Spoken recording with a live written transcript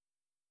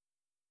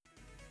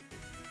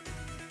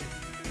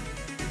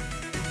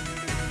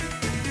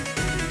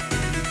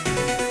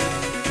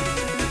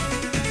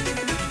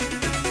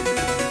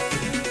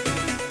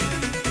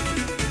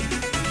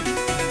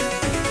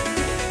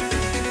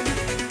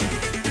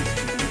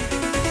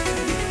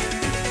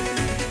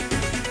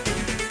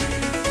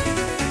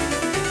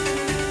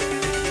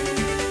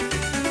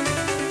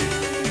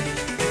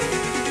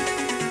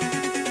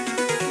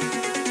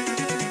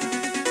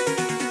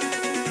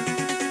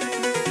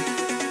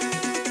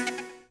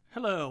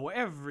Hello,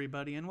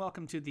 everybody, and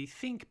welcome to the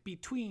Think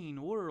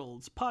Between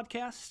Worlds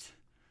podcast.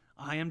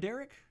 I am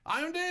Derek.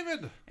 I am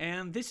David.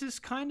 And this is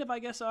kind of, I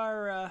guess,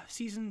 our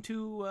Season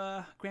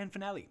 2 grand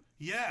finale.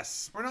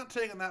 Yes, we're not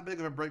taking that big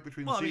of a break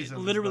between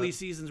seasons. Literally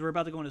seasons. We're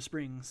about to go into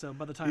spring, so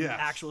by the time the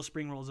actual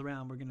spring rolls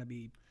around, we're going to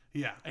be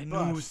a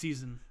new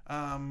season.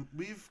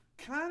 We've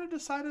kind of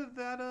decided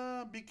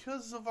that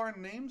because of our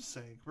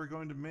namesake, we're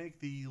going to make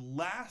the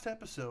last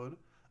episode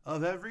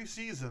of every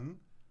season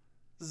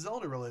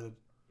Zelda-related.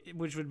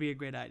 Which would be a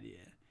great idea.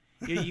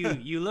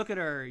 You look at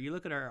our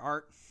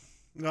art.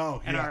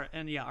 Oh,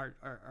 and yeah.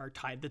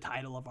 the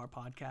title of our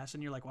podcast,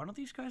 and you're like, why don't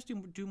these guys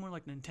do more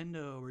like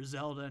Nintendo or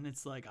Zelda? And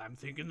it's like, I'm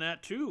thinking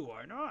that too.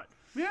 Why not?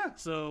 Yeah.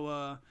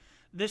 So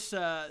this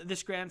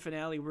grand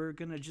finale, we're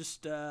gonna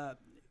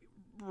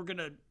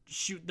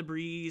shoot the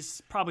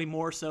breeze, probably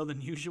more so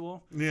than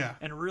usual. Yeah.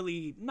 And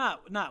really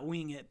not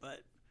wing it, but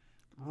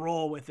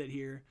roll with it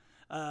here.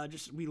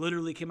 We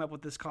literally came up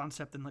with this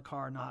concept in the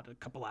car not a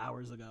couple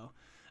hours ago.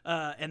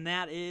 And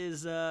that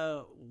is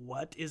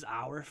what is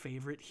our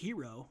favorite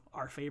hero,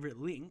 our favorite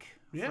Link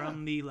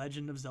from the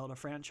Legend of Zelda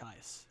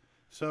franchise.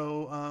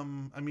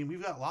 So,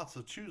 we've got lots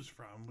to choose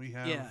from. We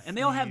have and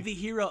they all have the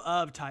Hero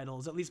of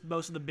titles, at least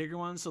most of the bigger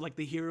ones. So, like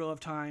the Hero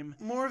of Time.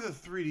 More of the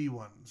 3D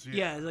ones.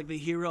 Yeah, like the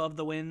Hero of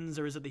the Winds,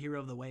 or is it the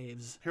Hero of the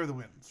Waves? Hero of the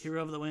Winds.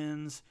 Hero of the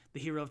Winds, the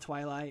Hero of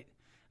Twilight.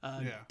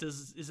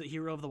 Is it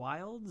Hero of the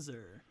Wilds,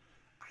 or?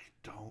 I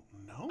don't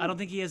know. I don't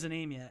think he has a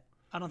name yet.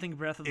 I don't think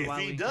Breath of the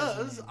Wild. If he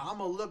does, I'm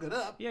gonna look it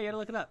up. Yeah, you gotta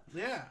look it up.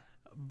 Yeah.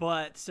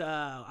 But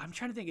I'm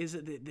trying to think. Is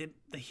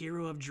it the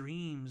Hero of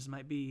Dreams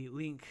might be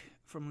Link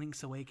from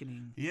Link's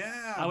Awakening?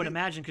 Yeah, I would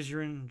imagine, because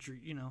you're in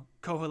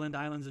Koholint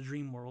Island's a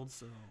dream world.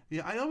 So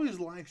yeah, I always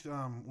liked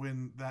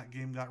when that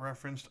game got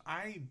referenced.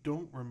 I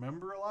don't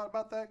remember a lot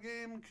about that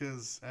game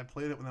because I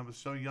played it when I was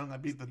so young. I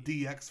beat the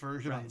DX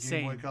version on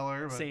Game Boy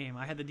Color. But... Same.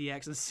 I had the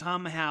DX, and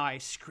somehow I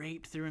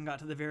scraped through and got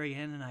to the very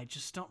end, and I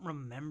just don't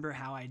remember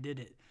how I did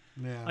it.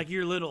 Yeah. Like,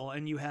 you're little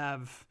and you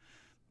have,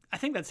 I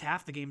think that's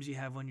half the games you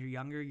have when you're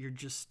younger.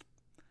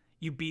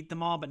 You beat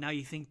them all, but now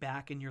you think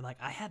back and you're like,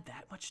 I had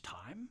that much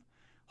time?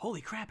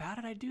 Holy crap, how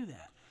did I do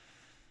that?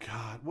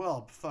 God,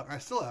 well, fuck, I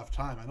still have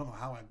time. I don't know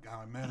how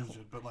I managed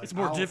it, but like it's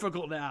more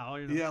difficult now.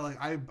 Yeah, like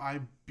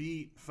I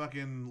beat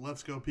fucking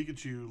Let's Go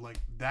Pikachu like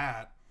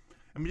that,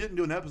 and we didn't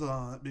do an episode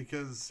on it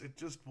because it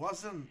just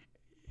wasn't.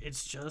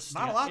 It's just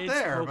not a lot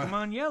there. Pokemon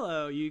but...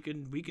 Yellow. We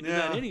can do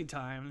that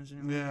anytime.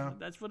 Yeah,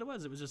 that's what it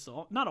was. It was just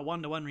not a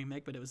 1-to-1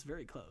 remake, but it was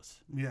very close.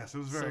 Yes, it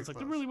was very close. Like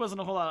there really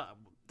wasn't a whole lot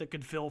that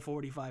could fill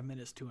 45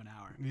 minutes to an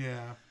hour.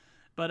 Yeah.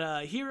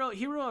 But Hero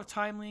of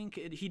Time Link,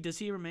 does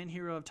he remain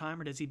Hero of Time,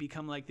 or does he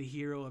become like the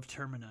Hero of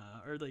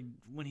Termina, or like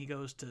when he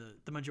goes to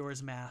the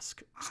Majora's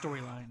Mask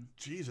storyline?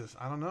 Jesus,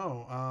 I don't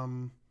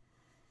know.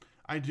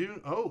 I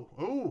do. Oh,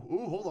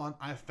 hold on.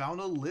 I found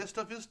a list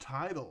of his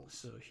titles.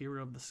 So,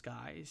 Hero of the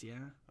Skies, yeah.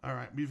 All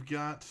right, we've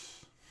got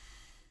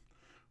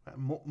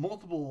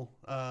multiple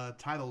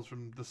titles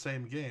from the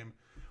same game.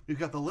 We've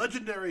got the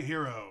Legendary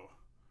Hero,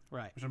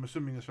 right? Which I'm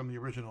assuming is from the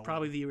original.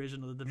 Probably the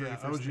original, the very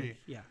first OG. Link.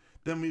 Yeah.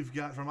 Then we've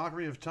got from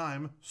Ocarina of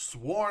Time,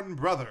 Sworn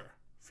Brother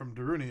from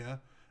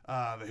Darunia,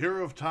 the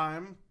Hero of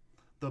Time,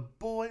 the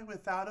Boy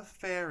Without a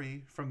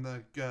Fairy from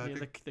the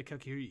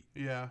Kokiri.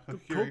 Yeah,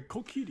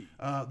 Kokiri.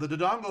 The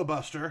Dodongo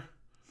Buster.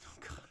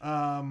 Oh,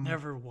 God.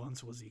 Never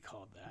once was he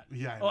called that.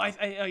 Yeah.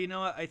 I you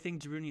know what? I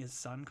think Darunia's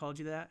son called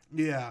you that.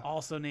 Yeah.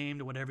 Also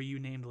named whatever you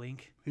named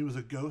Link. He was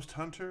a ghost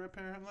hunter,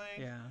 apparently.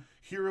 Yeah.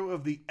 Hero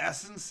of the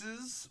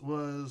Essences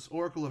was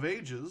Oracle of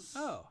Ages.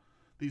 Oh.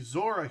 The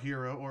Zora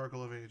hero,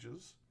 Oracle of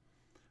Ages.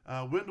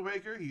 Wind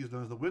Waker, he's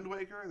known as the Wind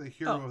Waker, the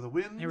Hero of the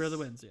Winds. Hero of the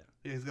Winds, yeah.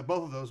 Yeah, he's got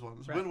both of those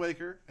ones. Right. Wind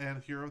Waker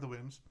and Hero of the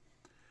Winds.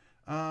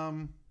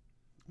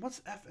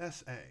 What's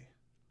FSA?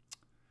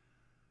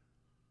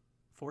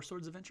 Four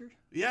Swords Adventure?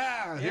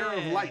 Yeah, Hero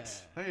of Light.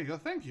 There you go.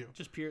 Thank you.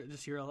 Just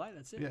Hero of Light,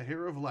 that's it. Yeah,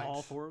 Hero of Light.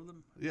 All four of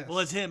them? Yes. Well,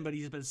 it's him, but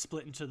he's been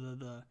split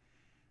into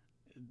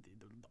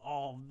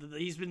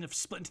he's been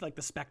split into like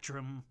the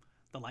spectrum,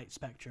 the light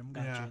spectrum.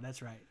 Gotcha, yeah.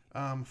 That's right.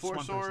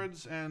 Four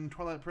Swords and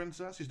Twilight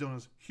Princess. He's known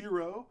as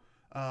Hero.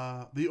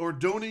 The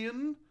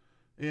Ordonian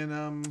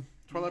in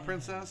Twilight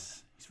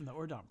Princess. He's from the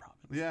Ordon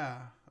province. Yeah.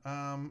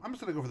 I'm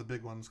just gonna go for the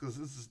big ones because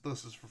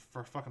this is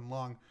for fucking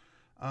long.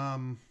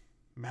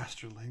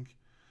 Master Link.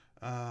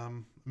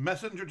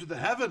 Messenger to the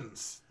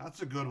Heavens.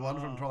 That's a good one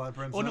from Twilight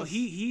Princess. Oh no,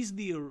 he's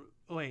the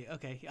wait.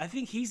 Okay, I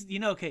think he's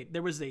okay.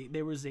 There was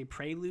a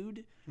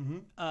Prelude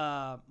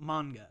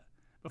manga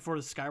before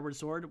the Skyward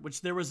Sword,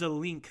 which there was a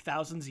Link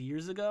thousands of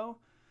years ago.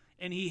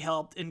 And he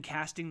helped in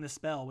casting the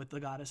spell with the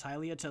goddess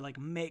Hylia to like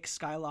make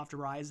Skyloft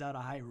rise out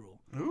of Hyrule.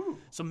 Ooh.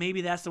 So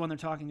maybe that's the one they're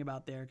talking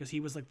about there, because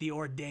he was like the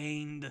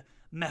ordained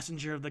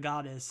messenger of the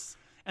goddess.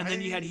 And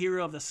then you had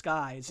Hero of the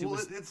Skies.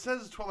 It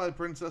says Twilight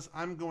Princess.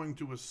 I'm going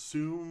to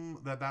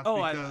assume that's because.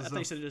 I thought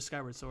you said it was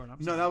Skyward Sword.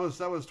 No, that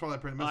was Twilight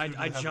Princess.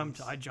 I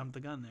jumped the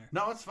gun there.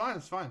 No, it's fine.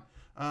 It's fine.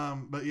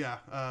 But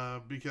yeah,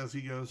 because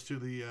he goes to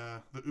the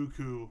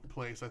Uku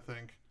place, I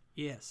think.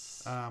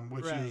 Yes.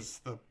 Which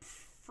is the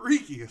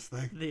freakiest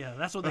thing. Yeah,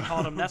 that's what they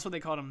called him. That's what they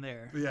called him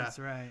there. Yeah. That's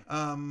right.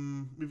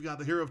 We've got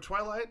the Hero of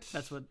Twilight.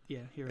 That's what. Yeah,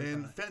 Hero. And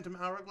Twilight. Phantom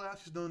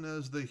Hourglass is known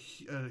as the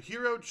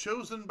hero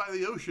chosen by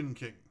the Ocean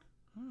King.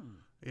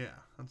 Yeah,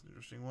 that's an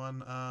interesting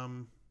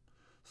one.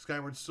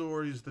 Skyward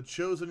Sword is the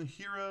chosen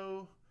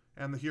hero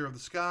and the hero of the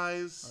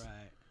skies.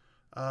 Right.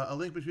 A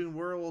Link Between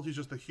Worlds, he's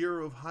just the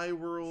hero of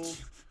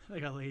Hyrule. They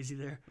got lazy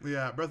there.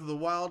 Yeah, Breath of the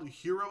Wild,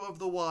 hero of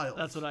the wild.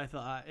 That's what I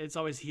thought. It's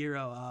always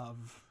hero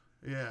of.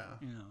 Yeah.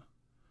 You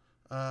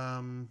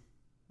know.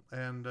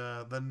 And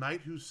the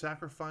knight who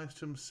sacrificed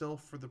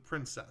himself for the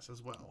princess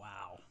as well.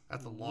 Wow.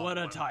 That's a long What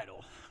a one.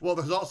 title. Well,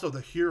 there's also the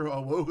hero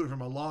awoken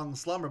from a long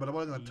slumber, but I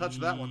wasn't going to touch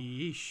that one.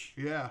 Yeesh.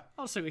 Yeah.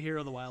 I'll say Hero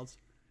of the Wilds.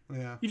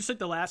 Yeah. You just take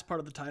the last part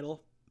of the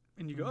title,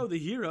 and you go, oh, the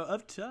hero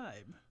of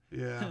time.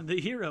 Yeah. The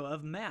hero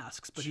of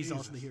masks, but he's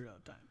also the Jesus. hero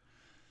of time.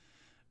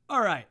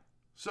 All right.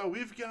 So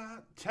we've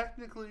got,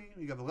 technically,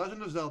 you got The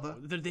Legend of Zelda.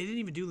 They didn't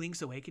even do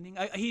Link's Awakening.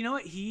 You know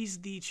what? He's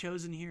the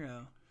chosen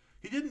hero.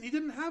 He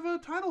didn't have a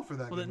title for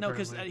that Well, game, no,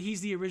 because apparently. he's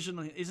the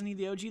original. Isn't he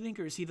the OG Link,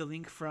 or is he the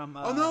Link from?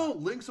 Oh no,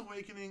 Link's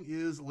Awakening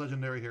is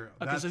Legendary Hero.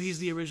 Okay, so he's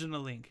the original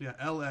Link. Yeah,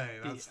 L.A.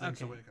 That's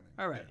Link's Okay. Awakening.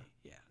 All right.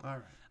 Yeah. All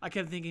right. I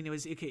kept thinking it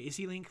was okay. Is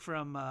he Link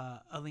from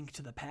A Link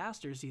to the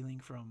Past, or is he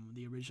Link from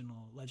the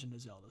original Legend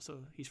of Zelda? So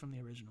he's from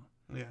the original.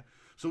 Yeah.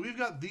 So we've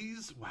got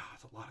these. Wow,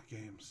 it's a lot of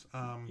games.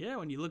 Yeah,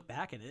 when you look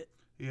back at it.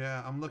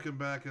 Yeah, I'm looking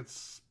back.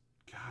 It's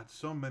God,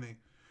 so many,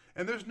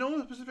 and there's no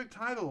specific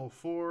title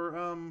for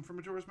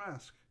Majora's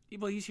Mask.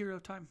 Well, he's Hero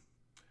of Time.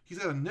 He's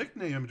got a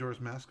nickname in Majora's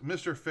Mask,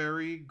 Mr.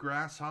 Fairy,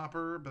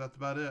 Grasshopper, but that's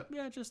about it.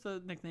 Yeah, just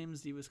the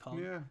nicknames he was called.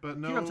 Yeah, but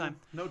no, Hero of Time.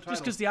 no title.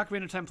 Just because the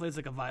Ocarina of Time plays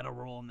like a vital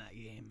role in that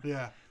game.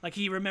 Yeah. Like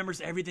he remembers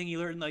everything he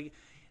learned. Like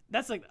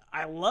that's like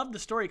I love the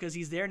story because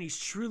he's there and he's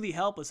truly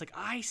helpless. Like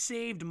I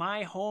saved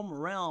my home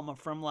realm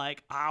from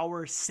like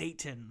our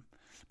Satan,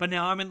 but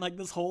now I'm in like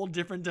this whole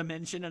different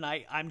dimension and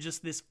I'm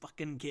just this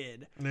fucking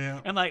kid.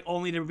 Yeah. And like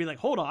only to be like,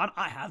 hold on,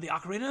 I have the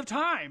Ocarina of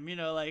Time. You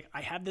know, like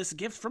I have this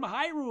gift from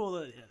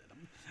Hyrule.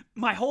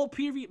 My whole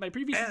previous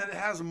And it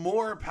has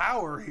more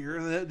power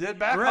here than it did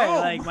back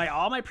right, home. like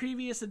all my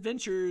previous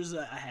adventures,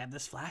 I had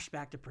this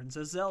flashback to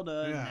Princess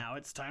Zelda, and Yeah. now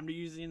it's time to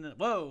use the.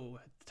 Whoa,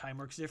 time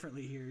works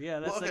differently here. Yeah,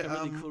 that's Well, okay, like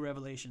a really cool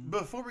revelation.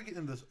 Before we get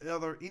into this, are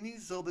there any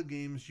Zelda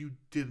games you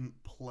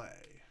didn't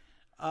play?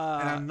 And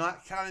Uh, I'm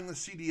not counting the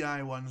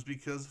CDI ones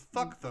because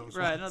fuck those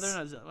right, ones.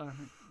 no, they're not.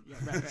 Yeah,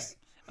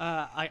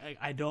 right.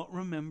 I don't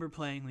remember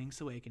playing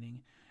Link's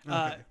Awakening,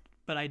 Okay.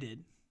 but I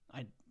did.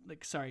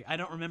 Sorry, I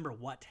don't remember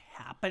what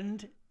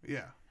happened.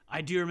 Yeah.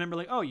 I do remember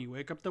like, oh, you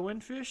wake up the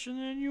windfish and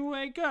then you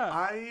wake up.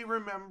 I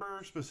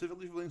remember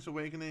specifically for Link's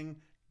Awakening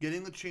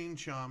getting the Chain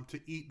Chomp to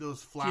eat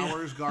those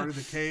flowers guarding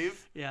the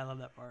cave. Yeah, I love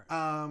that part.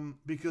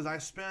 Because I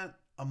spent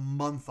a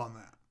month on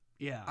that.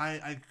 Yeah.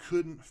 I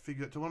couldn't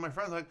figure it. To one of my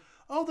friends, like,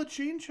 oh, the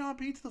Chain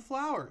Chomp eats the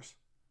flowers.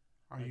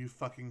 Are you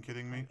fucking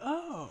kidding me?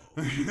 Oh,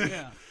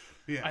 yeah.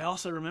 Yeah. I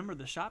also remember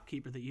the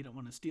shopkeeper that you don't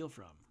want to steal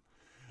from.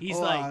 He's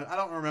Oh, like, I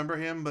don't remember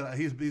him, but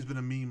he's been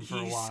a meme for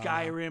a he's while.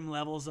 Skyrim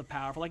levels of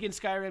powerful. Like in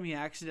Skyrim, you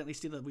accidentally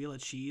steal a wheel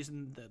of cheese,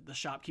 and the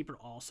shopkeeper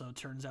also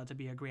turns out to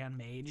be a grand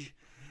mage.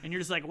 And you're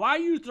just like, why are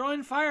you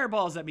throwing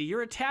fireballs at me?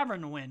 You're a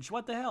tavern wench.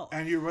 What the hell?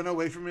 And you run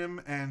away from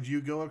him, and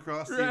you go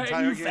across the Right,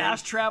 entire you game.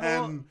 fast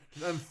travel. And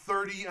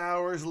 30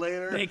 hours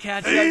later, They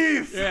catch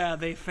thief! up. Yeah,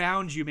 they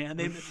found you, man.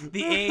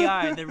 The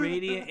AI, the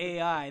Radiant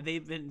AI,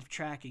 they've been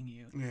tracking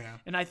you. Yeah.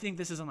 And I think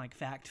this is on like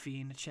Fact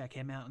Fiend. Check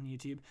him out on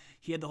YouTube.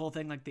 He had the whole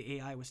thing like the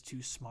AI was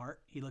too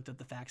smart. He looked up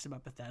the facts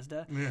about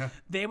Bethesda. Yeah.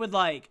 They would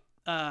like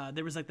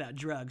there was like that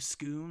drug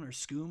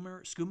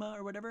skooma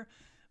or whatever.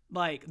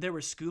 Like there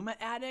were skooma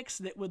addicts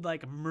that would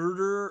like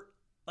murder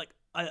like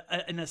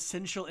an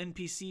essential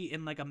NPC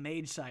in like a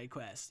mage side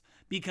quest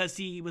because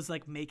he was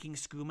like making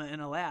skooma in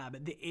a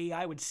lab. The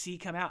AI would see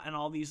come out and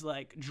all these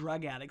like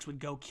drug addicts would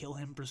go kill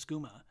him for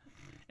skooma,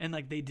 and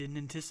like they didn't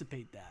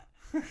anticipate that.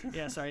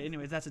 Yeah, sorry.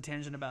 Anyways, that's a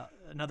tangent about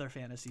another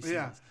fantasy series.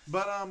 Yeah.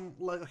 But,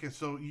 like, okay,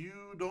 so you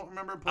don't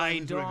remember I playing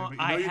Link's Awakening, don't. but you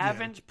know I you did.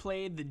 haven't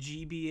played the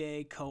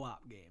GBA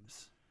co-op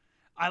games.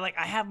 I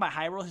have my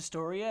Hyrule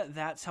Historia.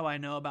 That's how I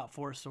know about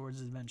Four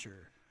Swords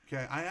Adventure.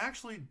 Okay, I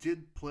actually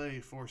did play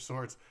Four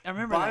Swords I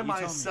remember by that, you told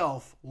me.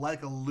 myself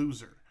like a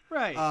loser.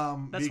 Right.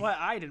 That's be- why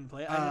I didn't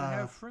play it. I didn't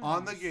have friends.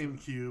 On the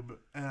GameCube,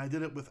 and I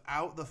did it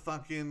without the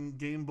fucking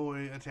Game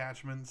Boy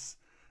attachments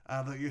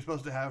that you're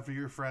supposed to have for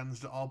your friends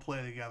to all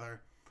play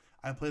together.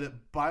 I played it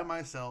by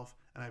myself,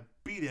 and I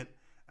beat it,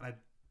 and I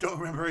don't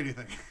remember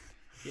anything.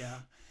 Yeah.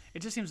 It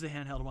just seems the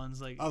handheld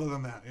ones like. Other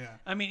than that, yeah.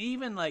 I mean,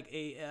 even like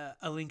a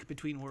Link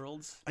Between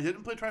Worlds. I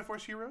didn't play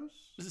Triforce Heroes.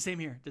 It was the same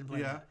here. Didn't play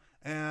Yeah. that.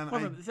 And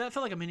That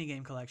felt like a mini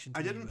game collection. To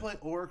I me, didn't but- play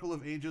Oracle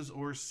of Ages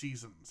or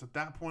Seasons. At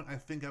that point, I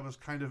think I was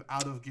kind of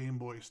out of Game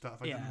Boy stuff.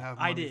 I didn't Yeah, have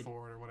I money did.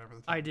 for it or whatever.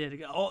 The time. I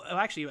did. Oh,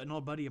 actually, an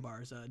old buddy of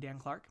ours, Dan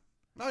Clark.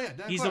 Oh yeah,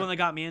 Dan He's Clark. the one that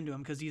got me into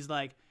him because he's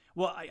like,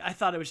 well, I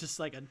thought it was just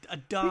like a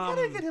We dumb.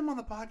 gotta get him on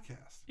the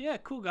podcast. Yeah,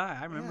 cool guy.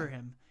 I remember Yeah.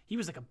 him. He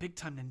was like a big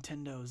time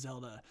Nintendo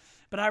Zelda.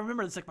 But I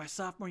remember it's like my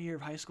sophomore year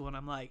of high school, and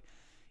I'm like,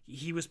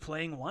 he was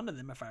playing one of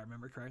them, if I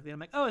remember correctly. I'm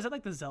like, oh, is that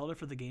like the Zelda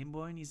for the Game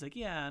Boy? And he's like,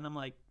 yeah. And I'm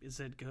like, is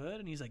it good?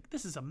 And he's like,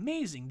 this is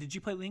amazing. Did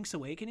you play Link's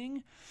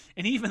Awakening?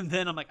 And even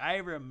then, I'm like, I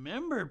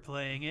remember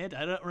playing it.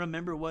 I don't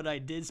remember what I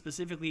did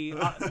specifically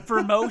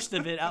for most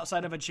of it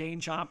outside of a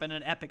chain chomp and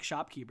an epic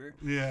shopkeeper.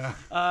 Yeah.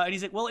 And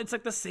he's like, well, it's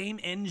like the same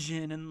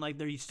engine, and like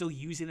they're still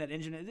using that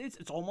engine.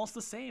 It's almost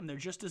the same. They're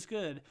just as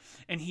good.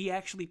 And he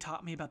actually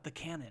taught me about the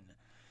canon.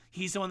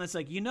 He's the one that's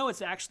like,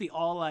 it's actually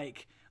all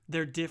like,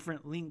 they're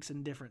different links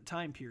in different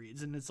time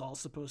periods, and it's all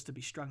supposed to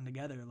be strung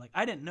together. Like,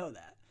 I didn't know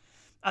that.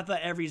 I thought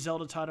every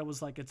Zelda title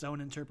was like its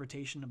own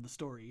interpretation of the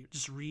story,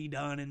 just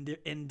redone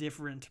in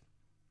different,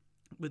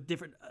 with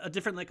a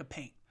different like a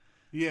paint.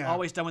 Yeah.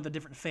 Always done with a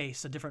different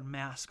face, a different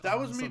mask. That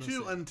was me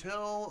too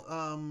until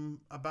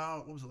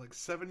about, what was it, like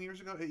 8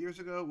 years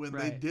ago when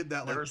they did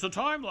that. Like, there's the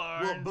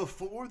timeline. Well,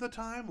 before the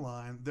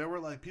timeline, there were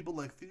like people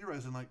like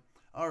theorizing like,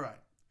 all right,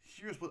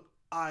 here's what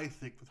I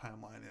think the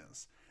timeline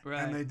is.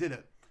 Right. And they did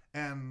it.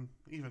 And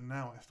even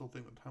now, I still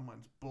think the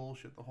timeline's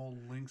bullshit. The whole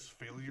Link's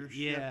failure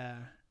shit. Yeah,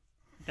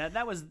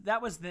 that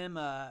was them.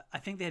 I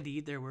think they had to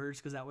eat their words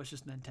because that was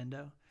just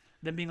Nintendo.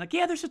 Them being like,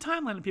 yeah, there's a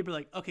timeline, and people are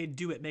like, okay,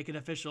 do it, make it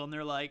official. And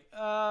they're like,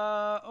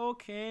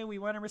 okay, we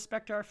want to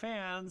respect our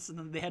fans. And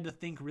then they had to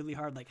think really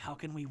hard, like, how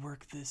can we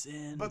work this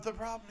in? But the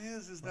problem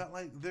is that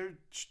like that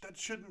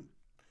shouldn't.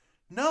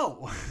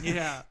 No.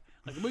 Yeah.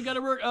 Like, we got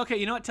to work. Okay,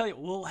 you know what? Tell you,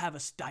 we'll have a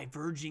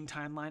diverging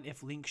timeline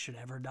if Link should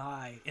ever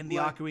die in the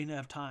Ocarina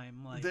of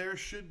Time. Like, there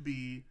should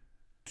be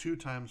 2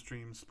 time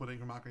streams splitting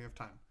from Ocarina of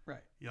Time.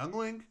 Right. Young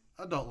Link,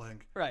 Adult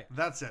Link. Right.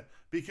 That's it.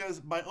 Because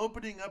by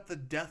opening up the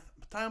death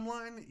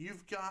timeline,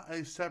 you've got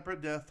a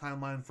separate death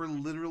timeline for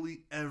literally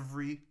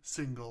every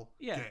single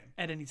game.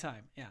 At any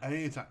time. Yeah. At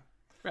any time.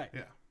 Right.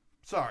 Yeah.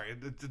 Sorry,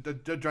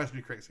 that drives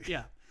me crazy.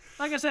 Yeah.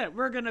 Like I said,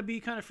 we're going to be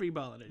kind of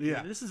freeballing it.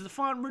 Yeah. This is the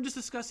fun. We're just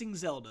discussing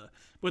Zelda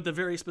with a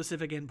very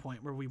specific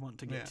endpoint where we want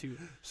to get to.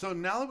 So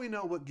now that we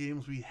know what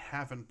games we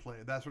haven't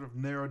played, that sort of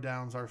narrowed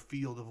down our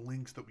field of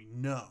links that we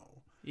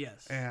know.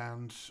 Yes.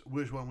 And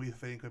which one we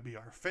think would be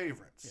our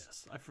favorites.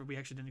 Yes. We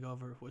actually didn't go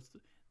over what's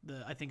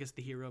the I think it's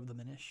the hero of the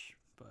Minish.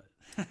 But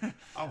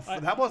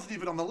that wasn't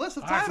even on the list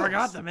of titles. I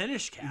forgot the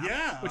Minish Cap.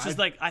 Yeah. Which is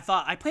like, I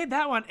thought I played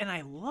that one and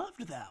I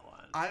loved that one.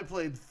 I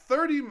played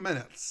 30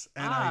 minutes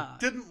and I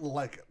didn't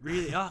like it.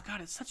 Really? Oh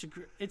god, it's such a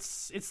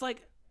it's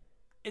like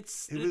it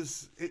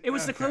was the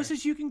okay.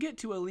 closest you can get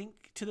to a Link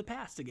to the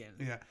Past again.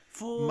 Yeah.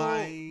 Full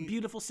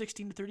beautiful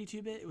 16 to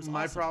 32 bit. It was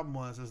my awesome. problem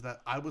was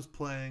that I was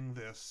playing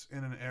this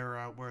in an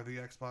era where the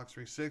Xbox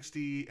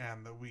 360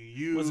 and the Wii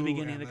U was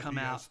beginning to the come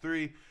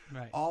PS3, out.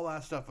 Right. All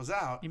that stuff was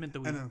out. You meant the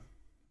Wii. And then,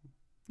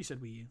 you said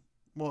Wii U.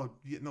 Well,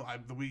 no,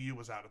 the Wii U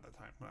was out at that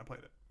time when I played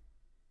it.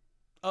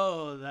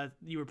 Oh, that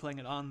you were playing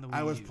it on the Wii U.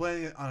 I was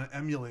playing it on an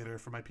emulator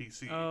for my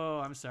PC.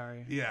 Oh, I'm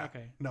sorry. Yeah.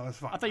 Okay. No, it's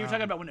fine. I thought you were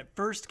talking about when it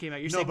first came out.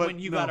 You're saying when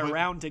you got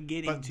around to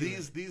getting to it.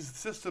 But these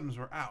systems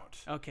were out.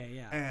 Okay,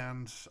 yeah.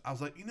 And I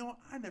was like, you know what?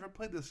 I never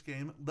played this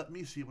game. Let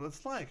me see what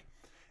it's like.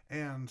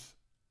 And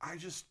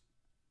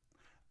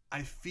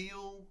I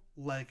feel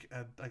like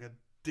a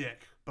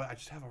dick, but I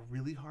just have a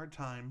really hard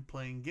time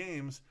playing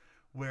games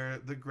where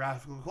the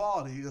graphical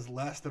quality is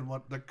less than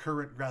what the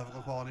current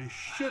graphical quality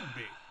should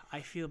be. I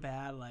feel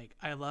bad. Like,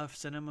 I love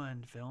cinema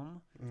and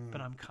film,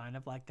 but I'm kind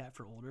of like that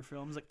for older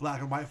films, like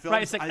black and white films.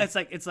 Right?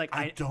 It's like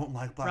I don't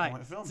like black and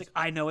white films. It's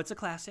like, I know it's a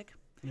classic.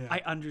 Yeah.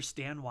 I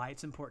understand why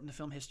it's important to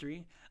film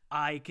history.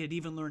 I could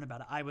even learn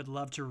about it. I would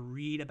love to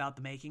read about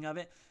the making of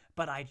it,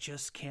 but I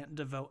just can't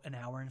devote an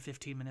hour and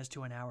 15 minutes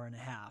to an hour and a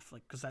half,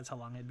 like, because that's how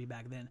long it'd be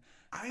back then.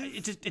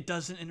 It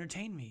doesn't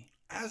entertain me.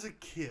 As a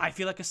kid, I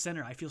feel like a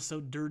sinner. I feel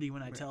so dirty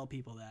when I tell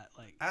people that.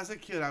 Like, as a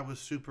kid, I was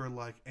super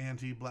like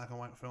anti black and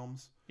white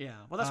films. Yeah,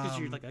 well, that's because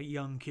you're like a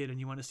young kid and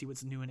you want to see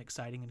what's new and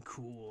exciting and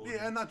cool.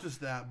 Yeah, and not just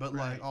that, but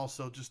like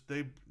also just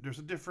there's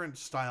a different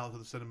style to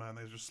the cinema and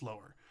they're just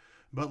slower.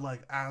 But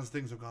like as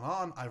things have gone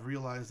on, I've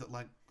realized that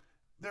like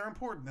they're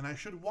important and I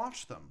should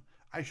watch them.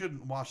 I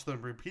shouldn't watch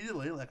them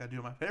repeatedly like I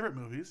do my favorite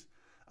movies,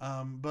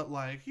 but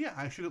like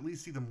I should at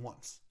least see them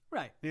once.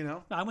 Right. You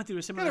know. No, I went through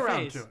a similar phase. Get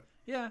around phase. to it.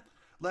 Yeah.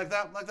 Like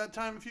that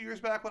time a few years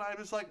back when I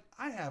was like,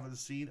 I haven't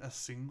seen a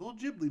single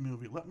Ghibli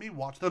movie. Let me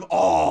watch them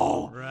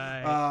all.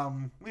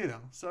 Right.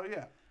 So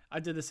yeah.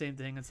 I did the same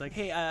thing. It's like,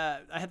 hey, I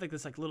had like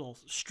this like little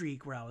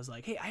streak where I was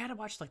like, hey, I had to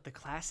watch like the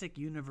classic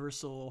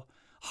Universal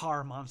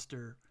horror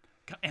monster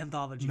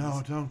anthologies.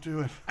 No, don't do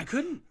it. I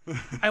couldn't.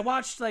 I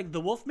watched like The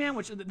Wolfman,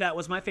 which that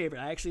was my favorite.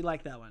 I actually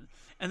liked that one.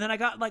 And then I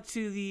got like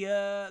to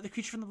the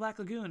Creature from the Black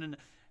Lagoon and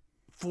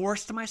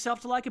forced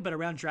myself to like it. But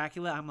around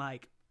Dracula, I'm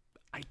like,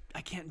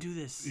 I can't do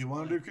this. You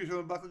want to do Creature from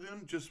the Black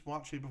Lagoon? Just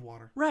watch Shape of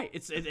Water. Right.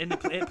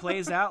 It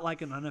plays out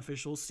like an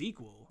unofficial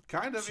sequel.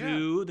 Kind of,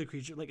 to the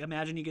creature. Like,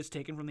 imagine he gets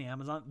taken from the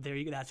Amazon. There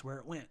you go. That's where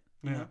it went.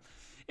 You know?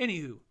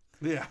 Anywho.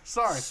 Yeah.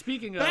 Sorry.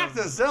 Speaking back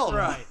to Zelda.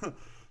 Right.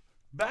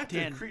 Back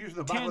to creatures in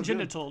the Black Lagoon.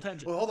 Tangential.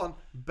 Well, hold on.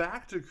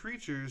 Back to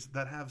creatures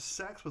that have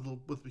sex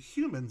with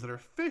humans that are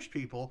fish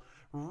people.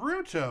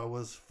 Ruto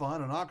was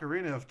fun in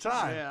Ocarina of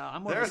Time. Yeah,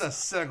 There's a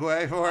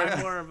segue for you. I'm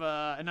more of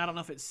a, and I don't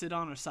know if it's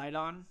Sidon or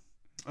Sidon.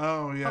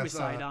 Oh yeah, Probably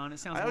Sidon. It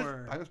sounds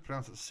more. I just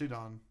pronounce it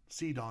Sidon.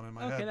 Sidon in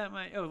my Okay, head. that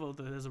might. Oh well,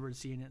 there's a word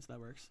C in it, so that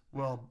works.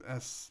 Well,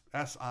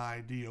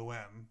 Sidon.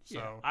 So.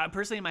 Yeah. I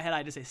personally in my head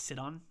I just say sit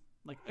on.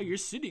 Like, oh, you're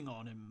sitting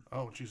on him.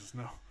 Oh Jesus,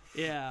 no.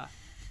 Yeah,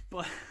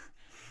 but.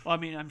 Well, I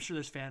mean, I'm sure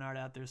there's fan art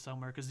out there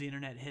somewhere because the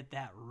internet hit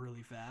that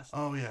really fast.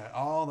 Oh yeah,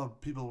 all the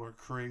people were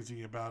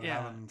crazy about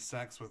having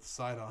sex with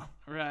Sidon.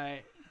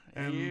 Right.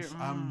 And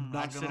I'm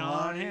not gonna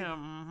lie.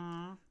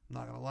 Him.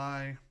 Not gonna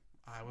lie,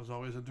 I was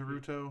always into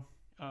Ruto,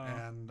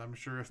 and I'm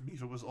sure if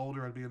Mifa was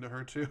older, I'd be into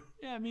her too.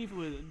 Yeah,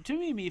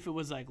 Mifa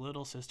was like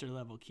little sister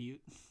level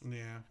cute.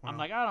 Yeah, well. I'm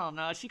like, I don't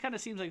know. She kind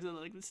of seems like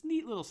this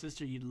neat little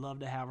sister you'd love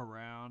to have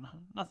around.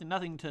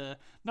 Nothing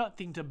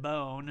to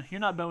bone. You're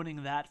not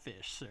boning that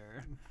fish,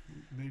 sir.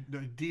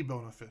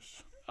 Debone a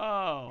fish.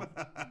 Oh,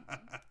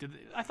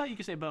 I thought you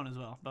could say bone as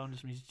well. Bone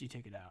just means you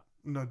take it out.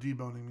 No,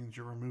 deboning means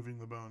you're removing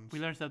the bones. We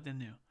learned something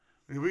new.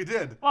 We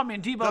did. Well, I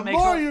mean, debone the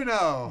more you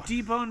know.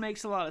 Debone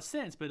makes a lot of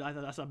sense, but I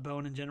thought that's not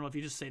bone in general. If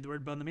you just say the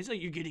word bone, that means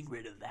you're getting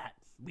rid of that.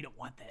 We don't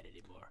want that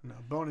anymore. No,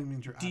 boning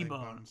means you're adding Debone.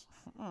 bones.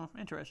 Oh,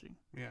 interesting.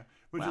 Yeah,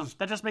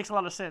 That just makes a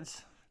lot of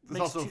sense. It's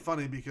also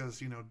funny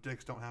because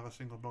dicks don't have a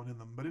single bone in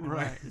them. But anyway,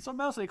 right? It's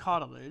mostly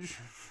cartilage.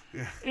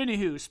 Yeah.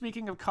 Anywho,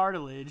 speaking of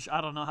cartilage,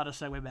 I don't know how to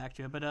segue back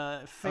to it, but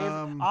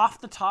off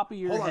the top of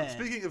your hold head. on.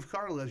 Speaking of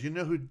cartilage, you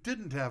know who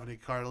didn't have any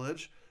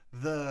cartilage?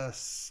 The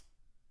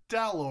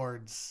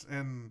Stalords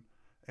and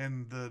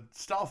the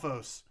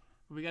Stalfos.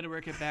 We got to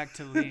work it back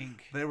to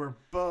Link. They were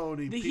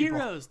bony the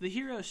people. The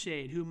hero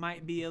shade, who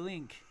might be a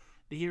Link.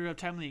 The hero of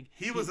Time Link.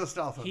 He was a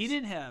Stalfos. He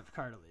didn't have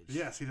cartilage.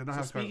 Yes, he did not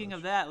have cartilage. Speaking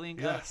of that,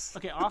 Link. Yes.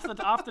 Okay, off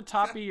the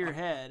top of your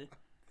head.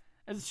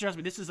 And trust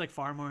me, this is like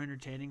far more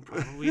entertaining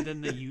probably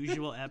than the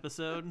usual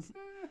episode.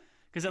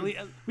 Because at least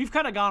we've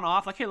kind of gone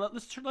off. Like, hey,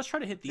 let's try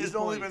to hit these. It's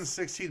only been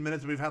 16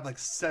 minutes, and we've had like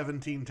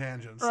 17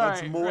 tangents. Right,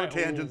 so it's more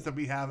tangents than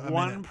we have a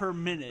one minute. per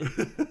minute.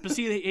 But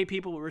see, the 8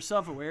 people were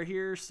self-aware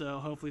here, so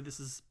hopefully this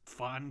is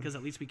fun because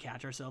at least we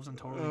catch ourselves and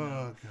totally know.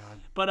 Oh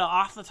god! But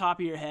off the top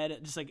of your head,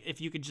 just like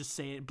if you could just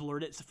say it,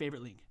 blurt it, it's a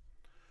favorite Link,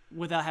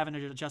 without having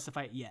to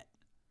justify it yet.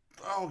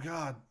 Oh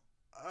god.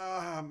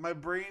 My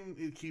brain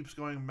it keeps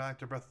going back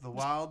to Breath of the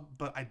Wild,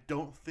 but I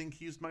don't think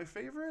he's my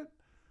favorite.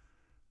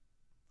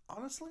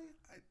 Honestly,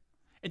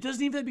 it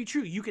doesn't even have to be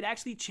true. You could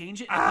actually change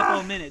it in a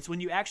couple of minutes.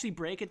 When you actually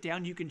break it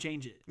down, you can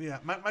change it. Yeah,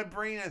 my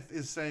brain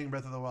is saying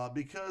Breath of the Wild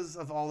because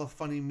of all the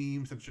funny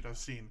memes and shit I've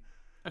seen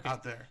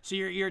out there. So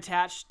you're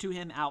attached to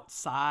him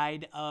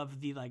outside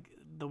of the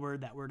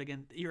that word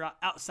again. You're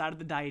outside of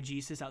the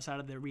diegesis,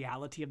 outside of the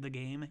reality of the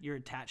game. You're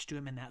attached to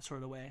him in that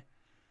sort of way.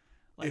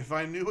 If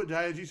I knew what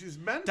diegesis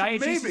meant,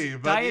 diegesis, maybe.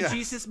 But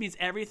diegesis means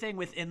everything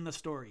within the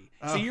story.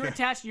 So you're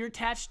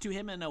attached to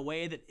him in a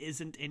way that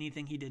isn't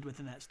anything he did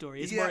within that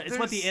story. It's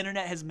what the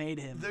internet has made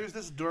him. There's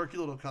this dorky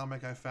little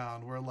comic I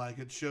found where like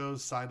it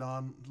shows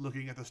Sidon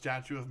looking at the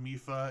statue of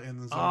Mifa in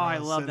the Zoria I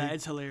love City. that.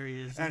 It's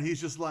hilarious. And he's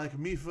just like,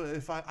 Mifa,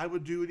 if I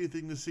would do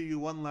anything to see you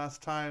one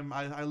last time.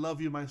 I love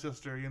you, my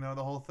sister. You know,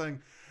 the whole thing.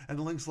 And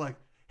Link's like,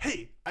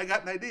 hey, I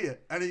got an idea.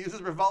 And he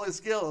uses Revali's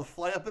scale to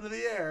fly up into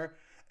the air.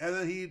 And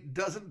then he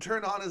doesn't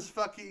turn on his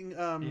fucking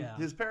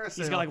his parasail.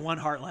 He's got like one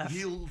heart left.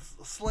 He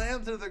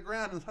slams into the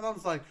ground, and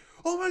Sidon's like,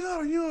 "Oh my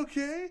god, are you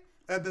okay?"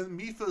 And then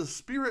Mifa's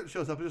spirit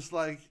shows up, just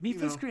like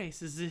Mifa's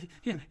grace is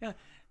yeah.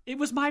 It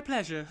was my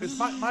pleasure. It's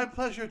my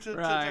pleasure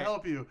to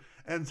help you.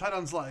 And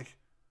Sidon's like,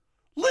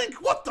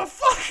 Link, what the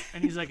fuck?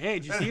 And he's like, hey,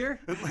 did you see her?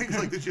 And Link's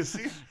like, did you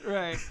see her?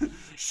 Right.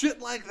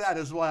 Shit like that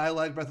is why I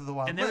like Breath of the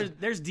Wild. And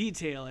there's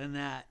detail in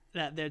that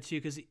there too,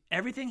 because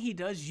everything he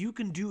does, you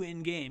can do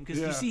in game. Because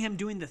you see him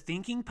doing the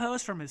thinking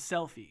pose from his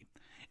selfie.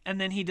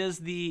 And then he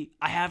does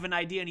I have an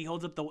idea, and he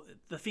holds up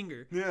the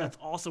finger. Yeah. That's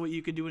also what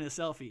you could do in a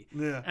selfie.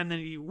 Yeah. And then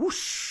he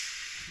whoosh.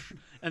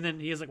 And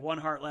then he has like one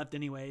heart left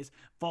anyways,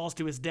 falls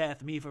to his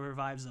death, Mifa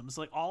revives him.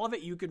 So like all of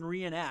it you can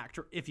reenact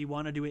if you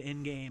want to do it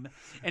in game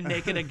and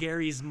make it a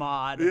Gary's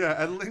mod.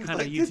 Yeah, and Link's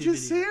like, did you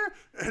see her?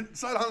 And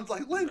Sidon's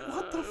like, Link,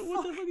 what the fuck?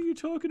 What the fuck are you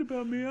talking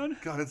about, man?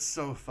 God, it's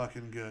so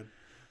fucking good.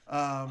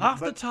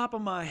 Off the top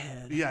of my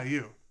head. Yeah,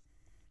 you.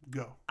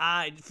 Go.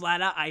 I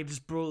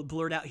just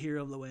blurred out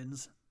Hero of the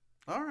Winds.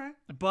 All right.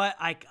 But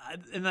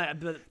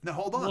now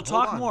hold on. We'll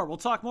talk more. We'll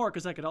talk more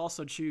because I could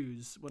also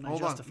choose when I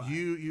justify. Hold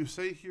on. You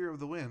say Hero of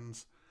the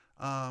Winds.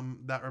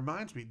 That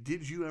reminds me.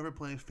 Did you ever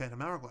play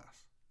Phantom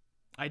Hourglass?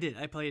 I did.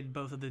 I played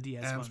both of the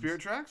DS and ones.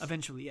 Spirit Tracks?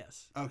 Eventually,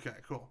 yes. Okay,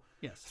 cool.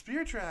 Yes.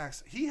 Spirit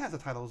Tracks, he has a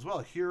title as well.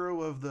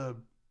 Hero of the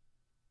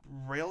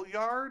Rail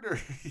Yard or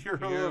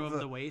Hero of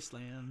the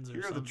Wastelands or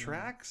Hero something. of the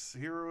Tracks?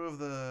 Hero of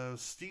the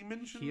Steam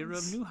Engines? Hero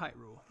of New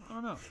Hyrule. I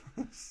don't know.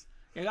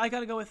 Yeah, I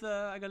gotta go with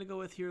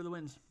Hero of the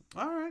Winds.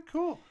 All right,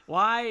 cool.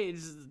 Why?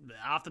 It's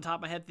off the top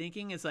of my head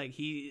thinking it's like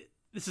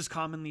this is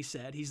commonly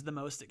said, he's the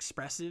most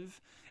expressive.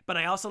 But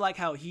I also like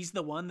how he's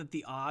the one that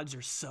the odds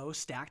are so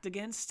stacked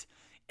against,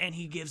 and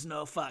he gives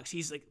no fucks.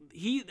 He's like,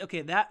 you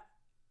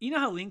know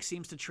how Link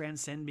seems to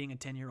transcend being a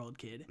 10-year-old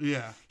kid?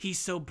 Yeah. He's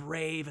so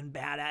brave and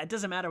badass. It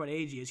doesn't matter what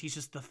age he is. He's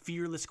just the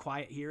fearless,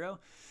 quiet hero.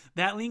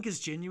 That Link is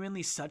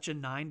genuinely such a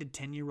 9 to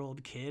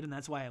 10-year-old kid, and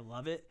that's why I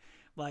love it.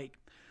 Like,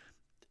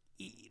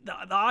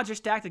 the odds are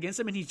stacked against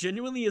him, and he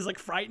genuinely is like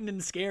frightened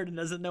and scared and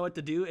doesn't know what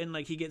to do, and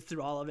like he gets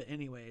through all of it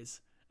anyways.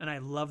 And I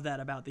love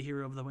that about the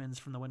Hero of the Winds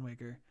from the Wind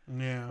Waker.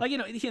 Yeah. Like,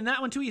 in that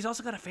one too, he's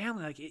also got a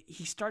family. Like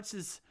he starts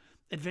his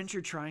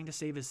adventure trying to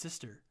save his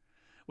sister,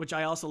 which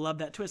I also love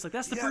that twist. Like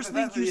that's the first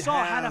Link you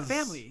saw had a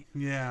family.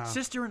 Yeah.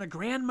 Sister and a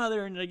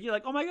grandmother, and like, you're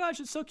like, oh my gosh,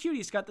 it's so cute.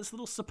 He's got this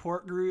little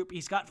support group.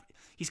 He's got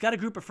a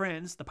group of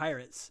friends, the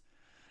pirates.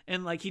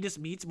 And like he just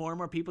meets more and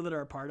more people that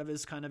are a part of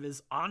his kind of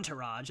his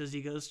entourage as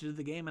he goes through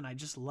the game, and I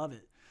just love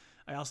it.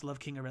 I also love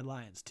King of Red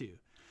Lions too.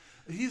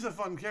 He's a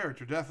fun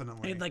character,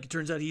 definitely. And like it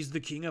turns out he's the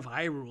king of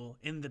Hyrule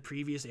in the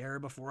previous era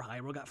before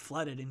Hyrule got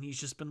flooded, and he's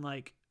just been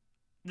like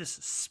this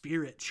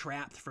spirit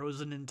trapped,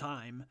 frozen in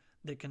time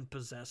that can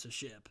possess a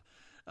ship.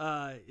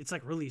 It's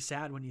like really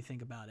sad when you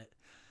think about it.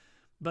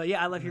 But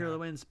yeah, I love Hero of the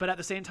Winds. But at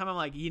the same time, I'm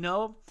like,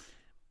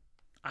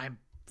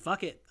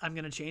 fuck it. I'm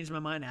gonna change my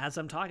mind as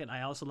I'm talking.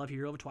 I also love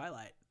Hero of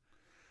Twilight.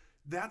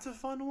 That's a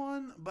fun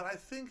one, but I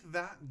think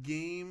that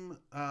game,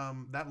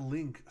 that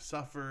Link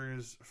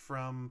suffers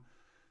from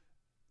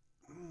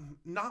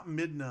not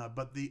Midna,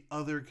 but the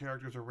other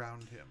characters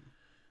around him.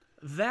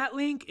 That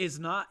Link is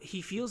not,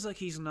 he feels like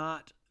he's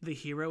not the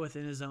hero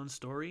within his own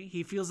story.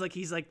 He feels like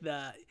he's like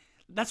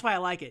that's why I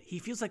like it. He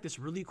feels like this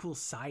really cool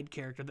side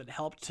character that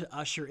helped to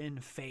usher in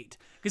fate.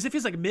 Because it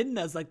feels like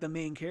Midna's like the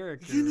main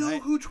character. You know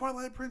right? who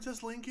Twilight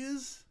Princess Link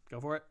is? Go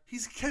for it.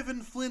 He's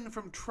Kevin Flynn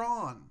from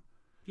Tron.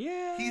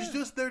 Yeah. He's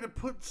just there to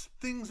put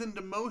things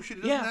into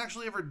motion. He doesn't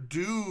actually ever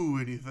do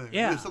anything.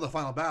 Yeah. It's still the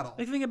final battle.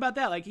 Like, think about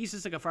that. Like, he's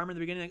just like a farmer in the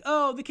beginning. Like,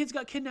 oh, the kids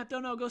got kidnapped. Oh,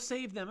 no, go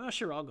save them. Oh,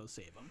 sure, I'll go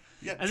save them.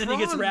 Yeah, and then he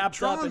gets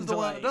wrapped up into the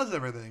one like... that does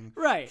everything.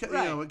 Right, You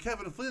know,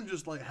 Kevin Flynn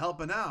just like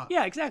helping out.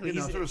 Yeah, exactly.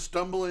 He's sort of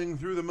stumbling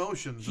through the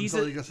motions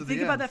until he gets to the end.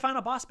 Think about that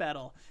final boss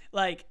battle.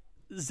 Like,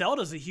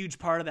 Zelda's a huge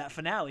part of that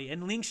finale,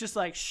 and Link's just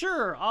like,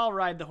 sure, I'll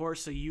ride the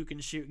horse so you can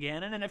shoot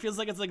Ganon, and it feels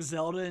like it's like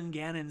Zelda and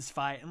Ganon's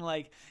fight, and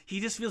like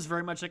he just feels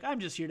very much like I'm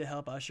just here to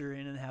help usher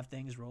in and have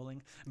things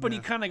rolling. But he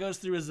kind of goes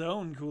through his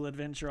own cool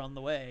adventure on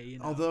the way. You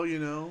know?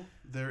 Although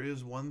there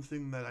is one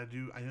thing that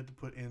I have to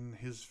put in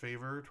his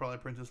favor,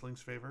 Twilight Princess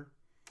Link's favor,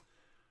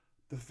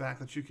 the fact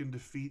that you can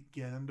defeat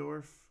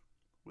Ganondorf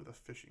with a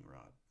fishing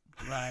rod.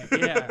 Right.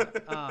 Yeah.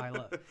 I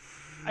love it.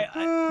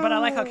 But I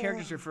like how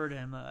characters refer to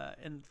him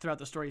and throughout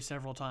the story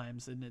several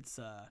times, and it's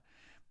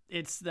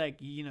like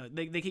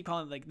they keep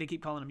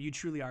calling him "You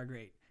truly are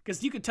great."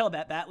 Because you could tell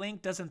that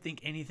Link doesn't think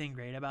anything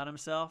great about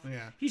himself.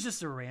 Yeah. He's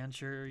just a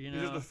rancher, He's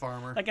just a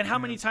farmer. Like, and how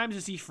many times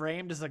is he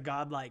framed as a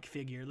godlike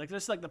figure? Like,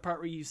 there's like the part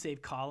where you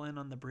save Colin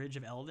on the bridge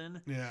of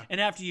Eldin. Yeah.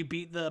 And after you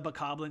beat the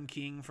Bokoblin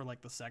king for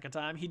like the second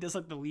time, he does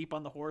like the leap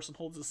on the horse and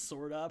holds his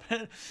sword up.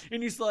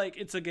 And he's like,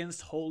 it's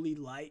against holy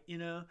light,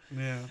 Yeah.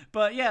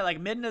 But yeah, like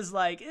Midna's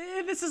like,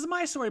 this is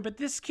my story, but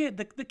this kid,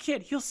 the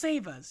kid, he'll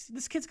save us.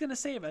 This kid's gonna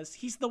save us.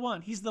 He's the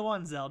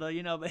one,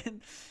 Zelda, But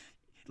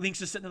Link's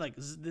just sitting there like,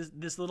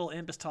 this little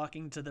imp is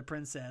talking to the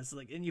princess,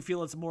 like, and you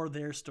feel it's more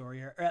their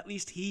story, or at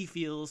least he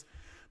feels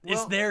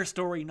it's their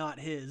story, not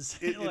his.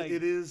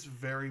 It is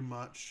very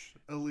much,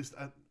 at least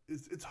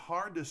it's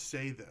hard to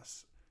say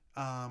this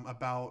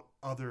about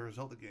other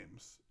Zelda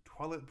games.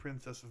 Twilight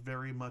Princess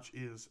very much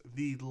is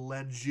the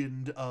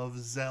Legend of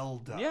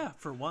Zelda. Yeah,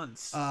 for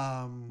once.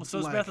 So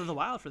is Breath of the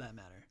Wild, for that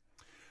matter.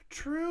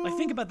 True. Like,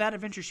 think about that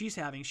adventure she's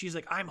having. She's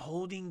like, I'm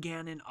holding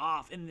Ganon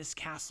off in this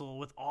castle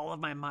with all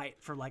of my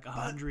might for like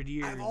 100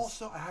 years.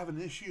 I have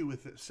an issue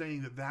with it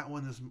saying that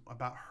one is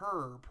about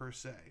her per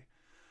se,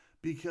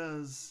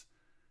 because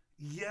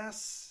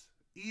yes,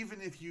 even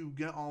if you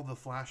get all the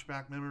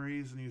flashback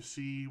memories and you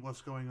see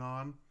what's going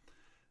on,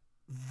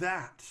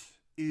 that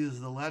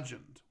is the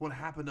legend. What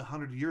happened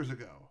 100 years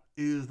ago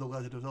is the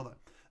Legend of Zelda.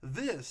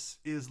 This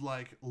is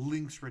like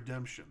Link's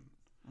redemption.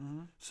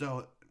 Mm-hmm.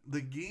 So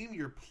the game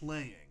you're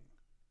playing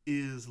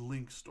is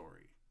Link's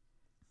story.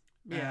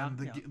 Yeah. And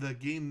the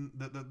game,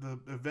 the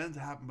events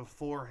that happened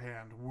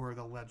beforehand were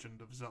the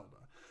Legend of Zelda.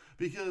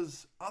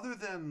 Because other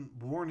than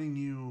warning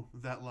you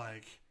that,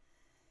 like,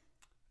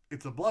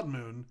 it's a blood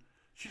moon,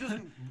 she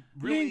doesn't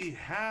really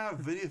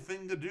have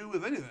anything to do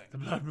with anything. The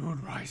blood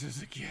moon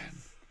rises again.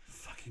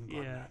 Fucking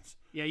blood moons.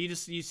 Yeah,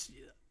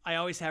 I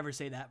always have her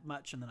say that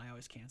much, and then I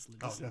always cancel it.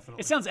 Oh, definitely.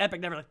 It sounds epic,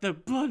 never like, the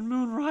blood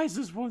moon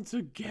rises once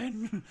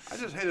again. I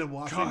just hated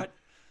watching.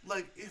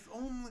 Like, if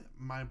only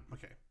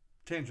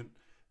tangent.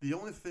 The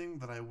only thing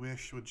that I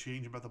wish would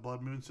change about the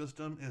Blood Moon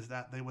system is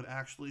that they would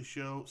actually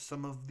show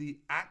some of the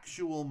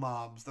actual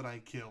mobs that I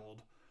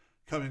killed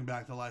coming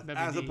back to life,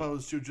 as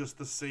opposed to just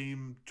the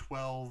same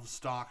 12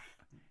 stock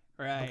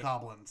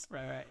Bokoblins.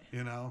 Right.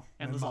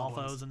 And the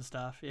Zolfos and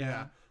stuff.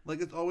 Yeah.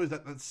 Like, it's always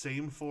that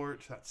same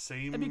fort, that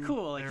same That'd be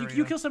cool. Like,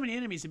 you kill so many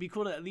enemies, it'd be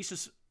cool to at least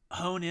just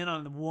hone in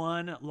on the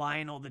one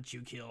Lionel that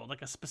you killed,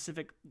 like a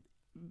specific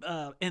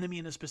enemy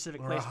in a specific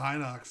place, or a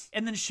Hinox,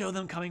 and then show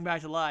them coming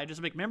back to life.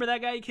 Just like, remember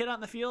that guy you killed out in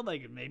the field,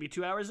 like maybe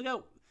 2 hours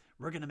ago?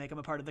 We're gonna make him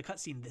a part of the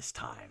cutscene this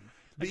time.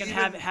 Like, and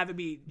have it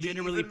be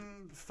generally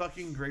even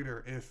fucking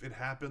greater if it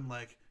happened.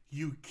 Like,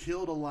 you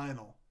killed a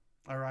Lionel,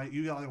 all right,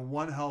 you got like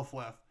 1 health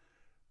left,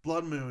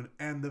 Blood Moon,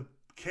 and the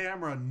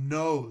camera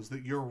knows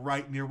that you're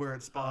right near where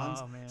it spawns.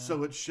 Oh, man.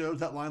 So it shows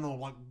that Lionel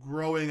like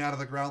growing out of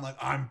the ground like,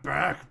 I'm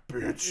back,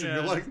 bitch. Yeah. And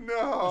you're like,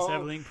 no.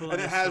 And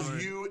it has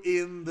sword. you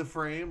in the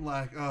frame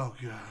like, oh,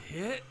 God.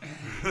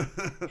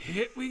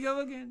 Hit we go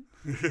again.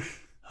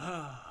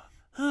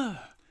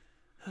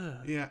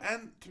 Yeah,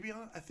 and to be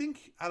honest, I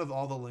think out of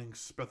all the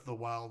links, Breath of the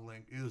Wild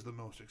link is the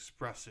most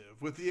expressive,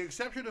 with the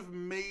exception of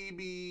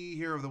maybe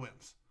Hero of the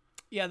Winds.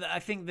 Yeah, I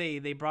think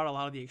they brought a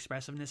lot of the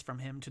expressiveness from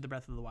him to the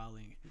Breath of the Wild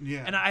link.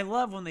 Yeah. And I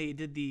love when they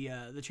did the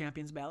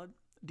Champions Ballad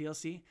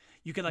DLC.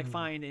 You could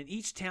find in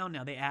each town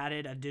now they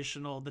added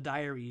the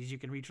diaries you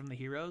can read from the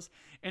heroes,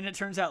 and it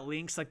turns out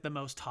Link's like the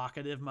most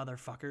talkative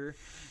motherfucker.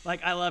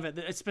 Like I love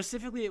it.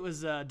 Specifically, it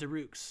was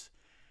Daruk's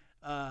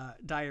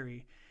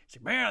diary. It's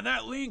like, man,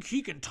 that Link,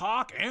 he can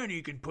talk and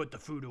he can put the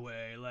food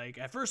away. Like,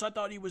 at first I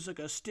thought he was like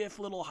a stiff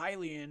little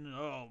Hylian.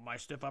 Oh, my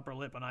stiff upper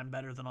lip, and I'm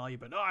better than all you.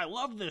 But, I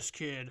love this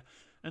kid.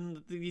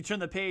 And you turn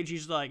the page,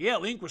 he's like, yeah,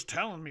 Link was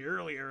telling me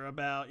earlier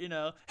about,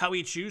 how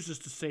he chooses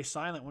to stay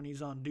silent when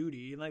he's on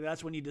duty. And, like,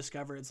 that's when you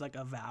discover it's like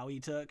a vow he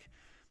took.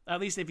 At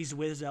least if he's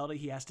with Zelda,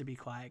 he has to be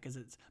quiet because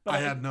it's. But I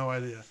had no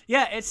idea.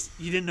 Yeah,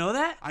 you didn't know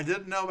that? I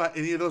didn't know about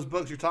any of those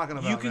books you're talking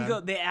about. You can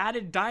go. They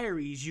added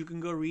diaries. You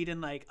can go read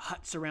in like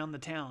huts around the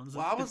towns.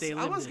 Well, I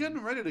was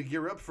getting ready to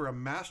gear up for a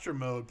master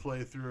mode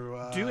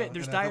playthrough. Do it.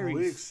 There's in diaries. A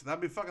couple weeks.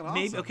 That'd be fucking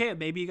awesome.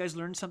 Maybe you guys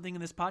learned something in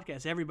this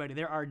podcast. Everybody,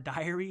 there are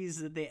diaries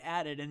that they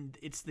added, and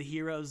it's the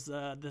heroes,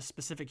 the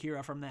specific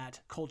hero from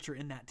that culture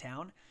in that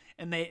town.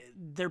 And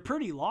they're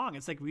pretty long.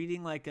 It's like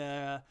reading like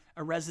a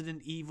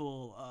Resident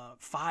Evil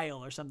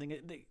file or something.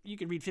 You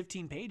can read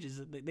 15 pages.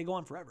 They go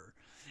on forever.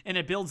 And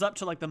it builds up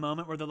to like the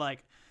moment where they're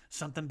like,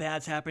 something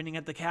bad's happening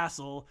at the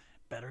castle.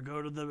 Better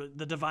go to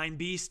the Divine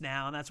Beast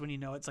now. And that's when you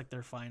know it's like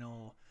their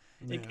final.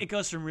 Yeah. It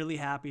goes from really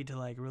happy to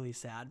like really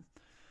sad.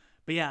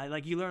 But yeah,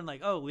 like you learn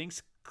like, oh,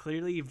 Link's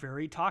clearly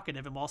very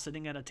talkative, and while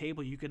sitting at a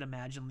table, you could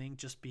imagine Link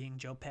just being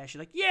Joe Pesci,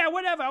 like, yeah,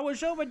 whatever, I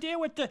was over there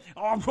with the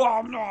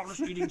just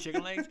eating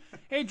chicken legs.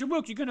 Hey,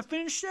 Daruk, you gonna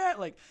finish that?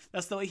 Like,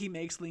 that's the way he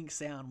makes Link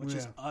sound, which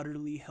is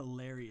utterly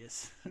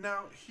hilarious.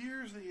 Now,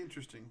 here's the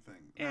interesting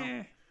thing.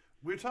 Now,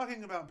 we're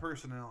talking about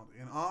personality,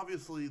 and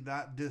obviously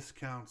that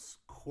discounts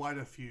quite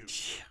a few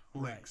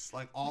links,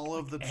 like all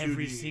of the 2D.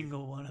 Every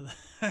single one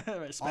of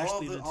them,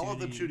 especially all of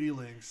the 2D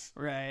links.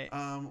 Right.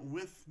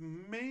 With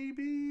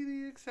maybe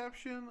the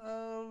exception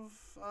of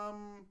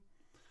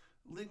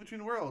Link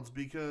Between Worlds,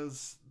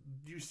 because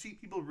you see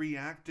people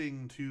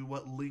reacting to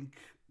what Link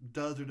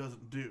does or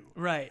doesn't do.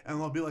 Right. And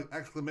there'll be like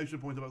exclamation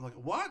points about like,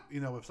 what?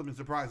 If something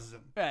surprises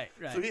him. Right.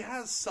 So he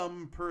has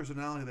some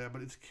personality there,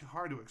 but it's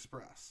hard to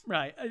express.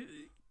 Right.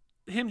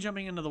 Him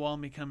jumping into the wall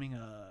and becoming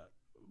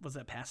was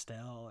that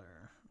pastel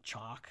or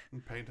chalk?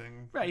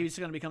 Painting. Right, he just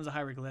kind of becomes a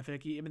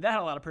hieroglyphic. That had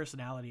a lot of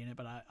personality in it,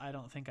 but I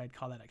don't think I'd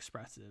call that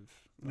expressive.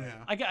 But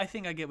yeah. I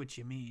think I get what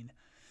you mean.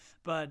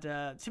 But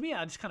to me,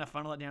 I just kind of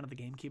funnel it down to the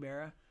GameCube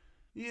era.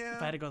 Yeah.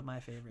 If I had to go with my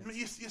favorites. I mean,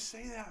 you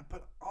say that,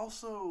 but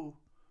also...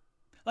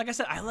 Like I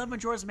said, I love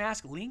Majora's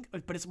Mask Link,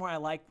 but it's more I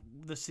like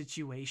the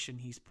situation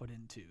he's put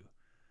into.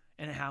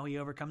 And how he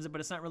overcomes it, but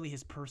it's not really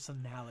his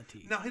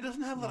personality. No, he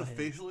doesn't have a lot of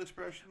facial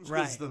expressions.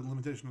 Right. It's the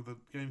limitation of the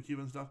GameCube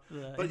and stuff.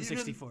 But the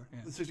 64. Yeah.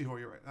 The 64,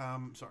 you're right.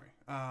 Sorry.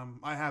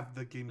 I have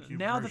the GameCube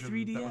now version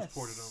the 3DS. that was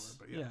ported over.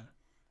 But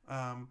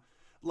yeah.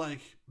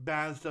 Like,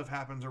 bad stuff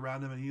happens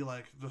around him, and he,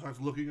 like, just starts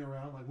looking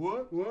around, like,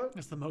 what?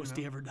 That's the most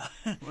he ever done.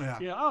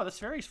 Yeah. Oh, this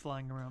fairy's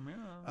flying around.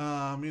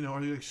 Yeah.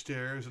 Or he, like,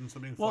 stares, and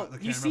something the camera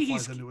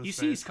flies into his face.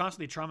 See he's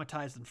constantly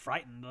traumatized and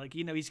frightened. Like,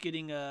 he's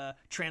getting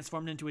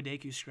transformed into a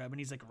Deku Scrub, and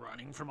he's, like,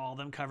 running from all of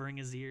them, covering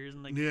his ears.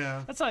 And like,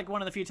 that's, like,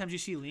 one of the few times you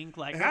see Link,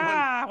 like,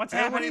 what's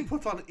happening? And when he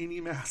puts on any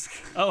mask.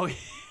 Oh,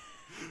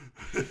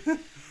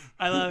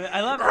 I love it.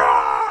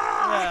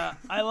 Yeah,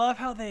 I love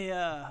how they.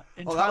 That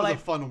was a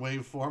fun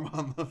waveform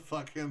on the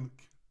fucking.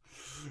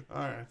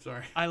 All right,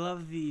 sorry. I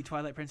love the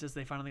Twilight Princess.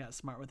 They finally got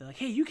smart with it. Like,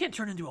 hey, you can't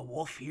turn into a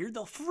wolf here.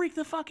 They'll freak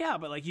the fuck out.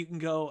 But like, you can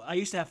go. I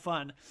used to have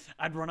fun.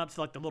 I'd run up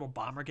to like the little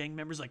bomber gang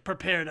members, like,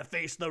 prepare to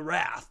face the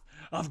wrath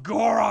of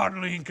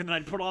Goron, Link, and then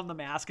I'd put on the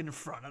mask in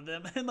front of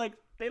them, and like,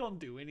 they don't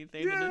do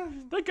anything. Yeah.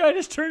 That guy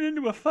just turned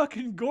into a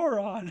fucking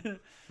Goron.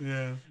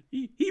 Yeah.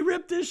 He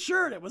ripped his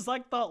shirt. It was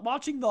like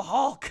watching the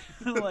Hulk.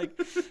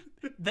 Like,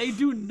 they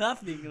do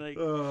nothing. Like,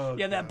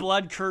 that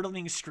blood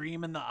curdling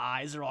scream, and the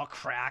eyes are all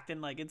cracked,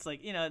 and like, it's like,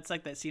 it's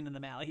like that scene in the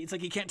Mall. It's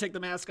like he can't take the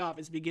mask off.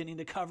 It's beginning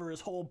to cover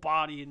his whole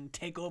body and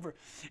take over.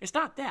 It's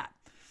not that.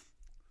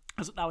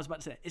 That's what I was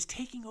about to say. It's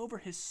taking over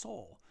his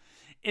soul.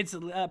 It's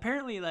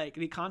apparently like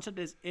the concept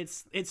is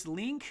it's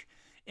Link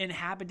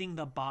inhabiting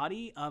the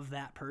body of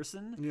that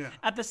person. Yeah.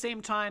 At the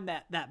same time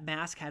that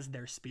mask has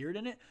their spirit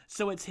in it.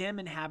 So it's him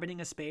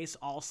inhabiting a space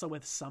also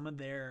with some of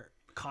their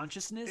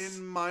consciousness.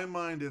 In my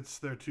mind, it's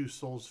their two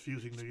souls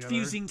fusing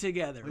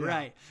together.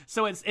 Right.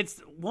 So it's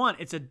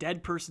a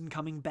dead person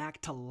coming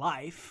back to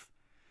life.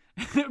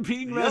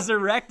 being Yep.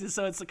 resurrected.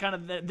 So it's kind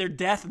of their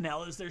death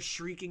knell as they're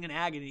shrieking in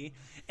agony,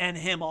 and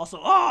him also.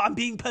 Oh, I'm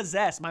being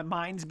possessed. My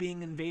mind's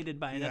being invaded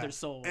by another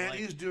soul. And like-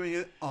 he's doing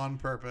it on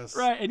purpose.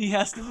 right, and he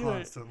has to do it.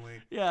 Constantly.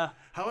 Yeah,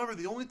 However,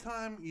 the only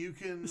time you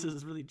can... this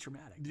is really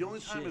traumatic. The only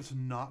time Shit. it's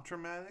not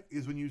traumatic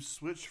is when you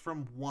switch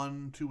from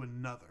one to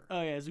another.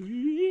 Oh yeah, it's...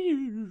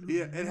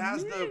 Yeah, it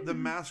has the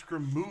mask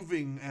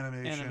removing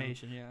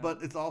animation. Yeah. But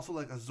it's also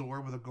like a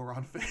Zor with a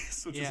Goron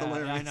face, which is yeah,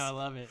 hilarious. I know, I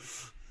love it.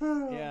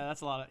 Yeah,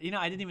 that's a lot of.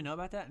 I didn't even know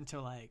about that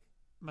until like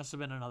must have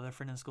been another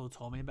friend in school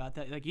told me about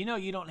that. Like, you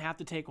don't have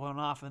to take one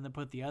off and then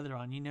put the other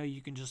on.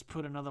 You can just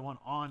put another one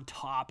on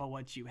top of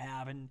what you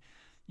have, and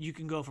you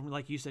can go from,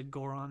 like you said,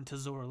 Goron to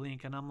Zor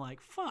Link. And I'm like,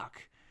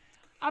 fuck,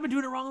 I've been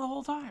doing it wrong the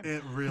whole time.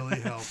 It really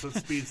helps. It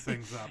speeds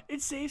things up.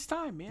 It saves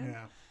time, man.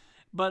 Yeah.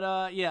 But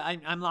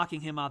I'm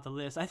locking him out the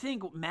list. I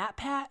think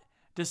MatPat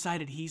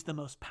decided he's the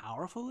most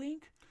powerful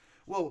Link.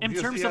 Well, In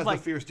because terms he of, has like-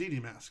 the Fierce Deity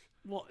mask.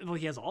 Well,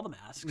 he has all the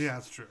masks. Yeah,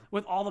 that's true.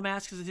 With all the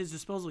masks at his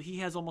disposal, he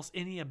has almost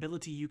any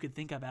ability you could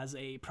think of as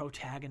a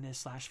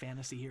protagonist /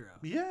 fantasy hero.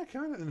 Yeah,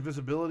 kind of.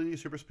 Invisibility,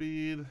 super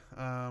speed,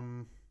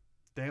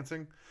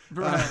 dancing.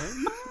 Right.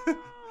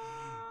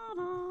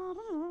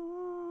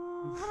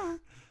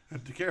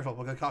 Be careful,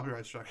 we'll get a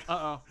copyright struck.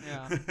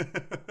 Yeah.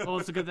 Well,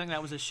 it's a good thing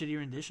that was a shitty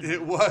rendition.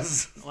 It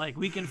was. Like,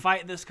 we can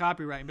fight this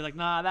copyright and be like,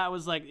 nah, that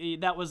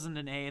wasn't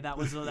an A. That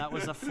was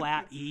a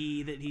flat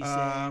E that he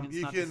sang.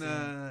 It's not the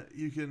same.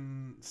 You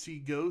can see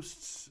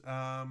ghosts.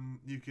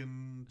 You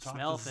can talk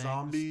Smell to things.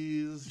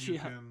 zombies.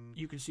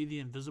 You can see the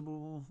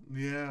invisible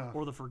Yeah.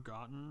 or the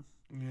forgotten.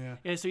 Yeah.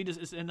 Yeah,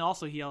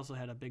 so he also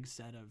had a big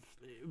set of,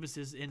 it was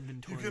his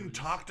inventory. You can was-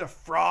 talk to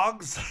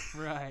frogs.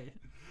 Right.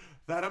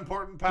 That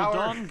important The power.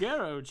 Don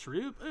Garo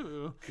troop.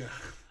 Ooh.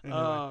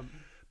 Anyway.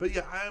 But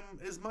yeah,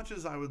 as much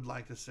as I would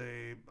like to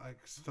say like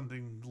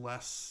something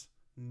less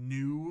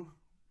new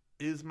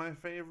is my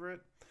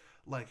favorite.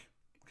 Like,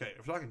 okay,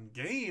 if we're talking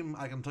game,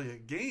 I can tell you a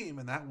game,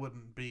 and that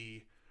wouldn't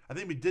be. I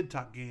think we did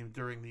talk game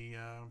during the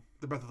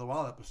Breath of the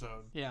Wild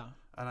episode, Yeah.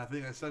 and I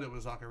think I said it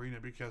was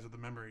Ocarina because of the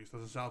memories, the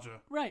nostalgia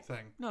Right.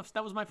 thing. No,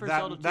 that was my first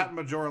Zelda too. That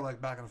Majora like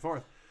back and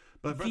forth,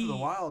 but Breath of the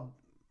Wild,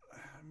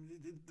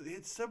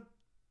 it's a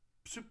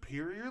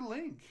superior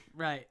Link.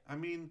 Right. I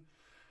mean.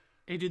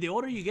 Hey, dude, the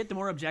older you get, the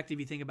more objective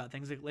you think about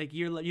things. Like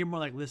you're more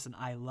like, listen,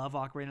 I love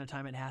Ocarina of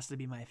Time. It has to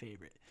be my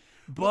favorite.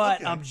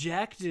 But okay.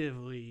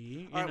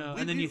 objectively, All right,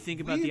 and then you think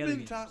about the other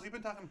games. We've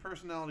been talking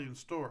personality and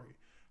story.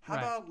 How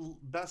Right. about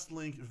best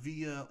Link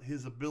via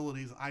his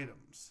abilities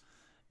items?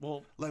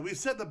 Well, Like we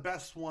said, the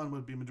best one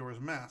would be Majora's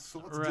Mask. So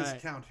let's Right.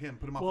 discount him,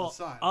 put him off well, to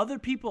the side.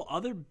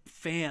 other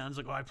fans,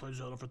 like, I played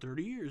Zelda for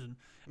 30 years. And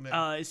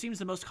Yeah. it seems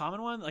the most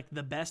common one, like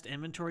the best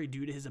inventory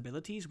due to his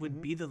abilities, would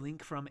Mm-hmm. be the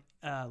Link from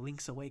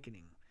Link's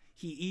Awakening.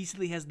 He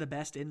easily has the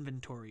best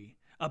inventory,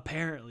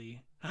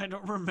 apparently. I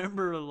don't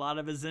remember a lot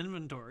of his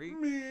inventory.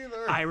 Me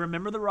either. I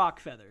remember the rock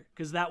feather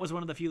because that was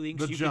one of the few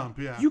links The jump,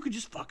 yeah. you could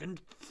just fucking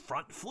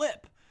front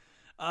flip.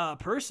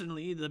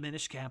 Personally, the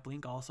Minish Cap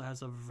Link also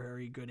has a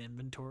very good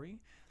inventory.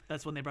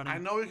 That's when they brought in. I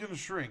know he can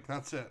shrink.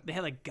 That's it. They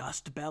had like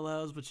Gust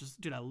Bellows, which is,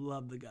 dude, I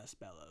love the Gust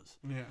Bellows.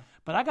 Yeah.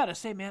 But I gotta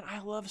say, man, I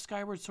love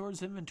Skyward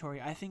Sword's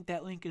inventory. I think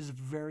that Link is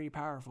very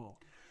powerful.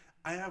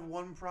 I have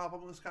one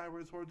problem with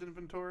Skyward Sword's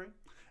inventory,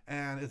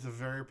 and it's a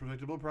very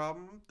predictable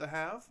problem to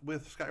have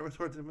with Skyward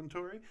Sword's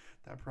inventory.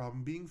 That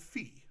problem being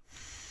fee.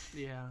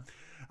 Yeah.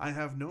 I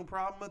have no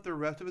problem with the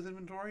rest of his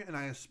inventory, and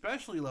I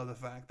especially love the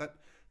fact that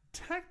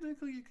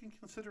technically you can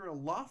consider a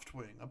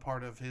Loftwing a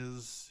part of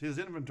his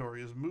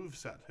inventory, his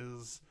moveset,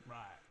 his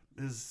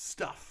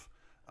stuff,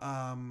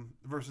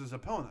 versus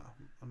Epona.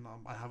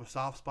 I have a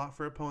soft spot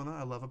for Epona.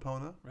 I love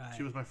Epona. Right.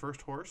 She was my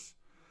first horse.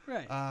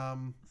 Right.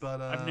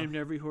 But I've named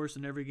every horse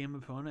in every game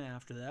Epona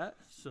after that.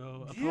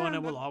 So Yeah,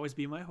 Epona will but- always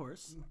be my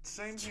horse.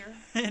 same here.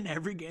 In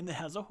every game that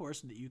has a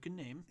horse that you can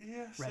name.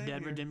 Yeah, same Red Dead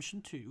here.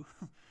 Redemption 2.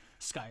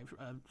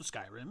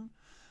 Skyrim.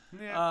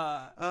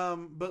 Yeah.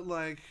 But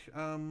like,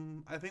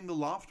 I think the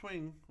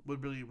Loftwing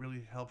would be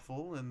really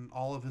helpful, and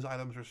all of his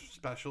items are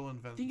special and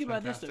fantastic. Think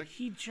about this, though.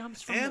 He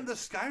jumps from And the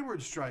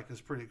Skyward Strike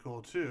is pretty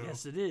cool too.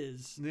 Yes, it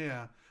is.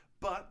 Yeah,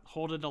 but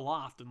Hold it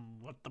aloft and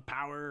let the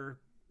power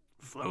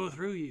flow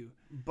through you.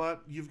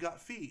 you've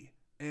got Fee,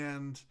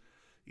 and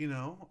you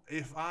know,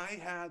 if I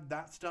had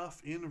that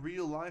stuff in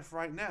real life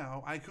right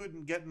now, I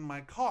couldn't get in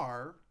my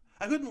car.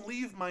 I couldn't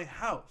leave my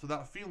house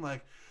without feeling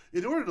like,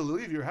 in order to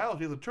leave your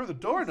house, you have to turn the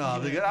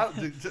doorknob to get out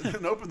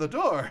and open the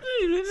door.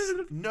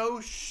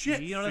 No shit,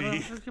 Fee.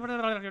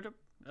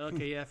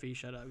 Okay, yeah, Fee,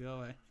 shut up. Go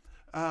away.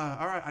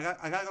 All right,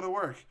 I gotta go to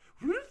work.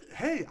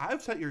 Hey,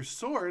 I've set your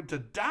sword to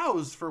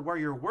douse for where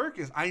your work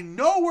is. I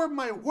know where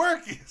my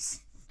work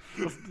is.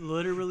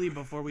 Literally,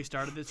 before we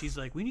started this, he's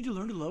like, we need to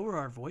learn to lower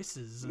our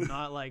voices and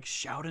not, like,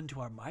 shout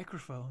into our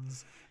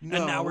microphones. And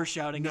now we're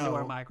shouting into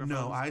our microphones.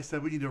 No, I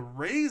said we need to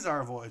raise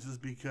our voices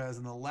because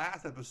in the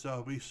last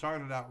episode, we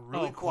started out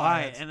really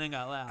quiet and then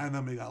got loud. and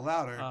then we got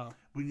louder. Oh.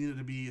 We needed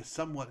to be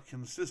somewhat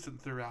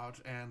consistent throughout,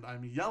 and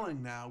I'm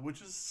yelling now,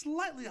 which is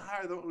slightly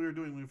higher than what we were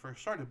doing when we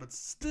first started, but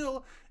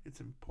still, it's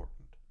important.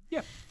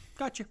 Yeah,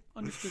 gotcha.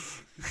 Understood.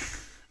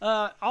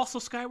 Also,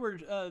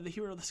 Skyward, the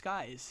hero of the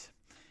skies,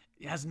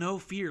 has no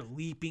fear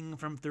leaping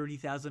from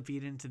 30,000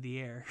 feet into the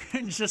air.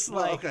 And just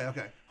like,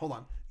 okay, hold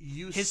on.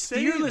 His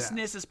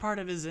fearlessness is part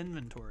of his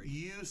inventory.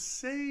 You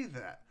say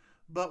that,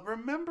 but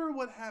remember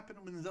what happened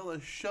when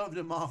Zelda shoved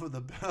him off of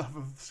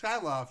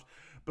Skyloft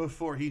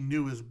before he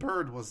knew his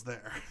bird was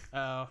there.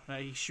 Oh,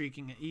 he's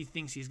shrieking. He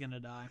thinks he's gonna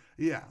die.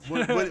 Yeah,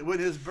 when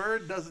his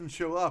bird doesn't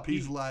show up,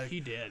 he's he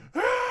did.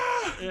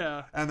 Ah!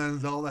 Yeah, and then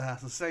Zelda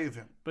has to save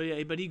him.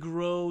 But he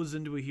grows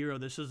into a hero.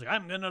 This is like,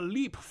 I'm gonna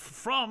leap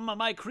from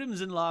my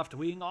Crimson Loft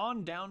wing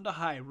on down to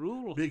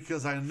Hyrule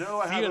because I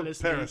know I have a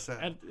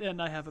parasail, and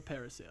I have a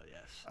parasail.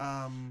 Yes.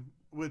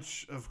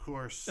 Which of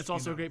course it's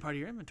also a great part of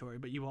your inventory,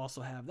 but you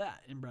also have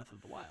that in Breath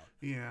of the Wild.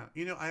 Yeah,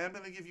 I am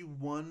gonna give you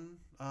one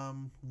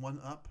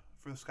up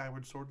for the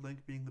Skyward Sword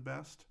Link being the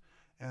best,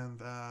 and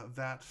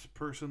that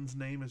person's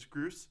name is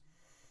Groose.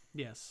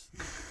 Yes.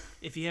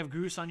 If you have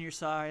Groose on your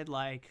side,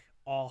 like,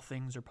 all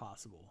things are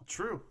possible.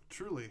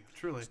 Truly.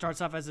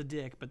 Starts off as a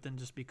dick, but then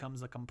just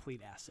becomes a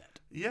complete asset.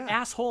 Yeah.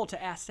 Asshole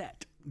to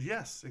asset.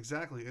 Yes,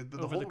 exactly.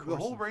 The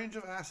whole range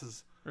of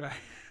asses. Right.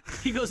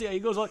 He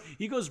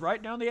goes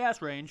right down the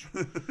ass range.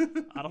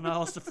 I don't know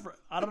how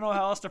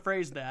else to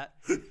phrase that.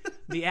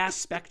 The ass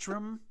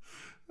spectrum.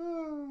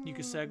 You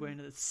can segue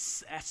into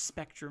the ass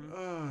spectrum.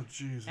 Oh,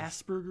 Jesus.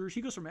 Asperger's.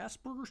 He goes from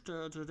Asperger's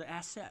to the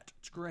asset.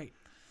 It's great.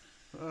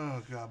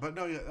 Oh, God. But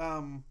no,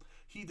 yeah,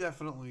 he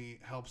definitely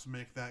helps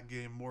make that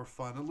game more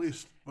fun, at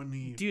least when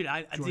he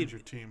joins your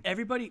team.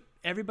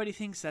 Everybody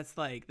thinks that's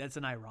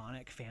an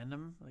ironic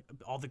fandom, like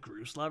all the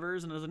Groose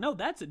lovers, and I was like, no,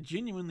 that's a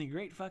genuinely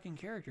great fucking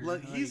character.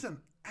 Like he's an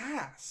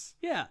ass.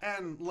 Yeah.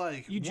 And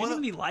like you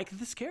genuinely like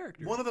this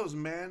character. One of those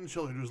man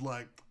children who's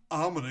like,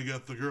 I'm gonna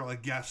get the girl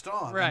like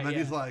Gaston. Right. And then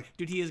he's like,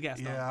 dude, he is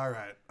Gaston. Yeah, all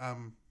right.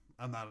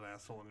 I'm not an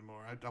asshole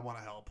anymore. I want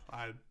to help.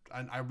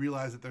 I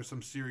realize that there's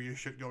some serious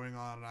shit going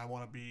on, and I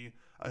want to be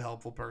a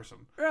helpful person.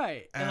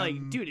 Right. And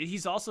like, dude,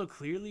 he's also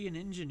clearly an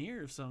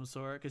engineer of some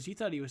sort, because he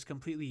thought he was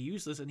completely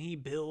useless, and he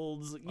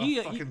builds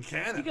a fucking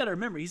cannon. You got to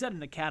remember, he's at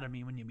an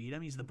academy when you meet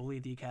him. He's the bully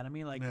at the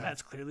academy. Like,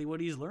 that's clearly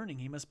what he's learning.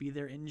 He must be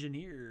their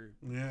engineer.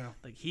 Yeah.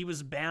 Like, he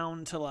was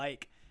bound to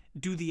like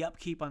do the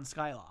upkeep on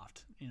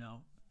Skyloft.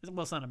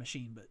 Well, it's not a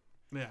machine, but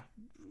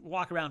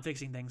walk around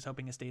fixing things,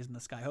 hoping it stays in the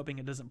sky, hoping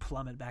it doesn't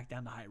plummet back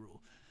down to Hyrule.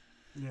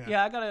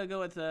 Yeah, I gotta go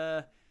with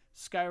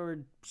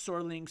Skyward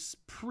Sword Link's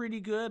pretty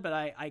good, but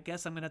I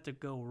guess I'm gonna have to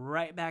go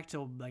right back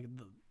to like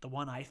the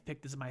one I've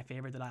picked as my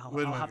favorite that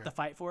I'll have to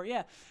fight for.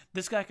 Yeah,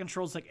 this guy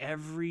controls like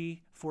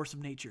every force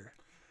of nature.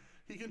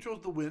 He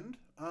controls the wind,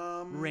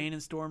 rain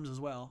and storms as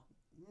well.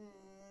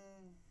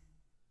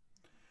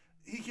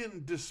 He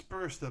can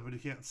disperse them, but he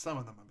can't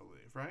summon them, I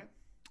believe, right?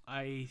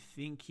 I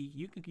think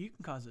you can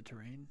cause it to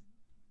rain.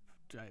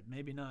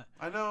 Maybe not.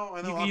 I know.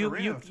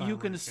 You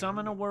can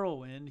summon a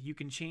whirlwind. You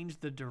can change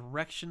the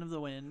direction of the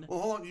wind. Well,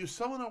 hold on. You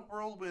summon a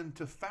whirlwind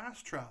to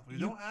fast travel. You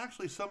don't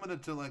actually summon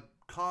it to like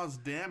cause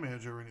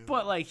damage or anything.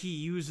 But like he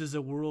uses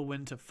a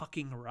whirlwind to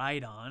fucking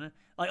ride on.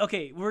 Like,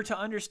 okay, we're to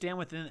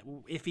understand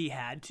if he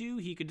had to,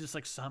 he could just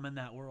like summon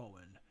that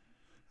whirlwind.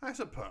 I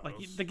suppose. Like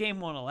the game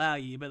won't allow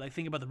you, but like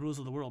think about the rules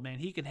of the world, man.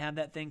 He can have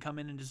that thing come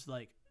in and just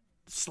like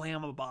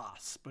slam a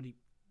boss, but he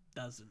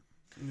doesn't.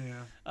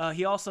 Yeah.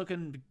 He also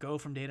can go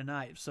from day to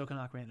night. So can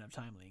Ocarina of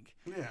Time Link.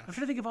 Yeah. I'm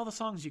trying to think of all the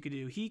songs you could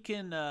do. He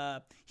can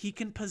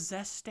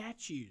possess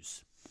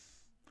statues.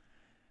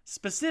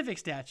 Specific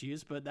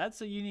statues, but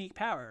that's a unique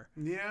power.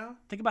 Yeah.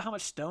 Think about how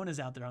much stone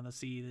is out there on the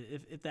sea.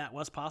 If that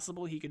was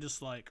possible, he could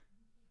just like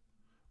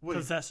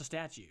possess a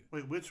statue.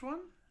 Wait, which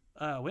one?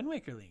 Wind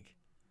Waker Link.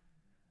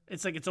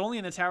 It's like it's only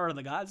in the Tower of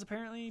the Gods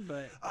apparently,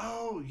 but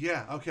oh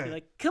yeah, okay. You're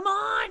like, come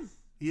on.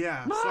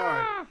 Yeah,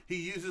 sorry. He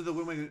uses the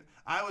Wind Waker.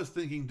 I was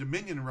thinking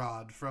Dominion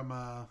Rod from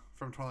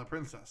Twilight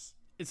Princess.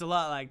 It's a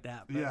lot like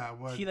that. But yeah,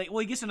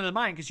 he gets into the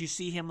mind because you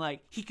see him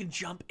like he can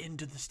jump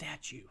into the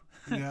statue.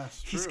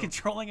 Yes, he's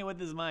controlling it with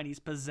his mind. He's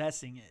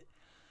possessing it.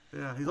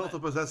 Yeah, he's also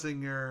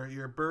possessing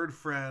your bird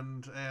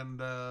friend and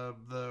the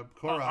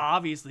Korok.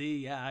 Obviously,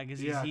 yeah,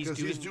 because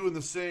he's doing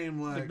the same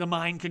like the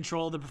mind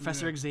control of the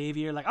Professor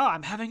Xavier. Like, oh,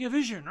 I'm having a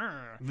vision.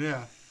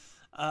 Yeah.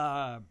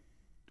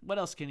 What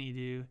else can he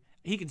do?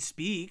 He can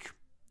speak.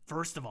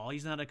 First of all,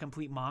 he's not a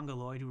complete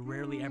mongoloid who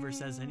rarely ever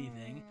says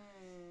anything.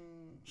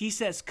 He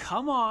says,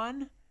 come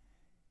on,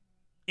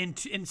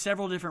 in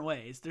several different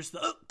ways. There's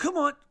the, come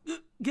on,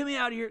 get me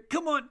out of here,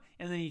 come on.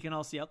 And then you can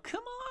also yell,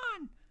 come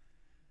on.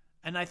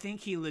 And I think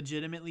he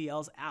legitimately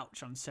yells,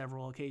 ouch, on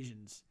several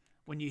occasions.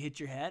 When you hit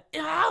your head,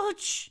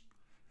 ouch.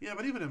 Yeah,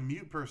 but even a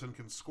mute person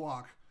can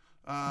squawk.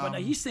 But no,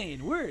 he's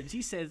saying words.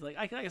 He says,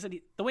 like I said,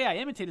 the way I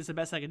imitate is the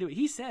best I can do it.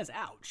 He says,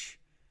 ouch.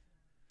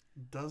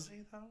 Does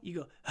he though?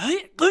 You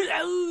go,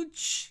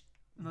 ouch,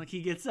 and like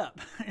he gets up,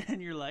 and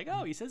you're like,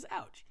 oh, he says,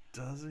 ouch.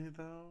 Does he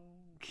though?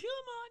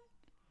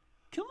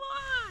 Come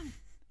on.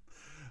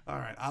 All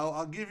right,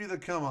 I'll give you the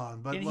come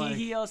on, but and like,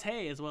 he yells,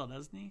 hey, as well,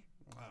 doesn't he?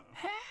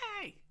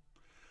 Hey.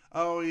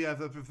 Oh yeah,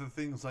 the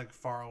things like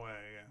far away.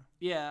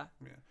 Yeah.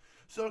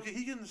 So okay,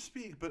 he can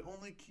speak, but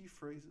only key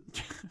phrases.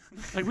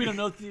 Like we don't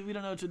know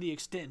to the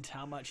extent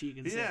how much he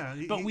can say. Yeah,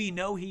 But we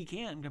know he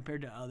can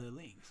compared to other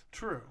links.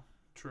 True.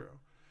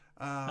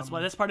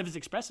 That's part of his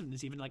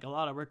expressiveness. Even like a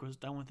lot of work was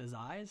done with his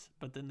eyes,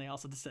 but then they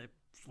also just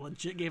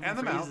legit gave him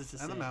phrases to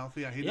say. And the mouth.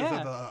 Yeah, he does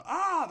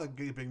have the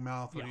gaping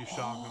mouth when he's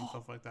shocked and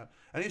stuff like that,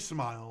 and he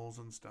smiles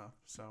and stuff.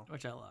 So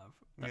which I love.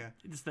 Yeah,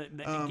 just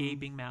the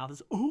gaping mouth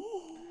is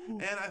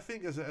And I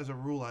think as a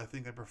rule, I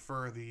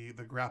prefer the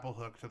grapple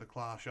hook to the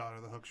claw shot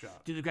or the hook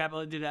shot. The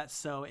grapple do that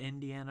so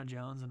Indiana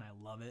Jones, and I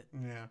love it.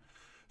 Yeah.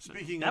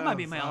 That might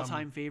be my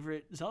all-time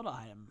favorite Zelda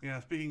item.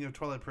 Yeah, speaking of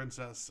Twilight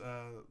Princess,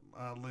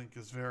 Link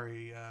is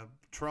very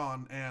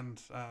Tron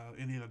and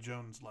Indiana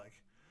Jones-like.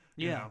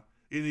 Yeah.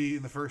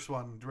 In the first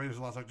one, Raiders of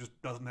the Lost Ark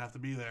just doesn't have to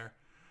be there.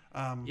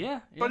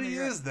 But he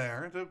is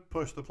there to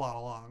push the plot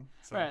along.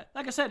 So. Right.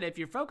 Like I said, if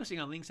you're focusing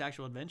on Link's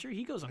actual adventure,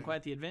 he goes on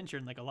quite the adventure,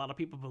 and like a lot of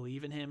people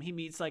believe in him. He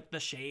meets like the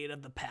Shade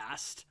of the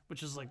Past,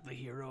 which is like the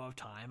hero of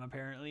time,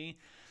 apparently.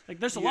 Like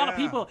there's a lot of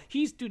people.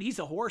 He's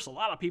a horse. A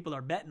lot of people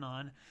are betting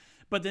on.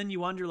 But then you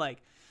wonder, like,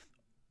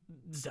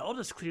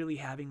 Zelda's clearly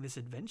having this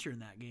adventure in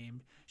that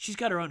game. She's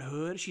got her own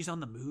hood. She's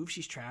on the move.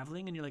 She's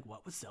traveling. And you're like,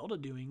 what was Zelda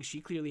doing?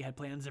 She clearly had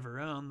plans of her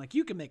own. Like,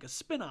 you can make a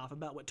spin-off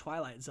about what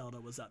Twilight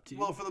Zelda was up to.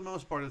 Well, for the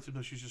most part, it's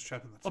because she's just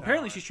trapped in the tower. Well,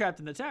 apparently she's trapped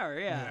in the tower,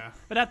 yeah.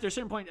 But after a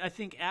certain point, I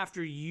think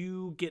after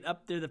you get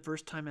up there the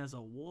first time as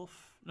a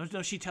wolf...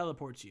 No, she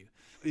teleports you.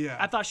 Yeah.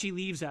 I thought she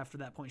leaves after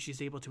that point. She's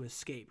able to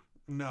escape.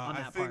 No,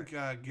 I think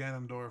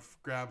Ganondorf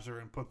grabs her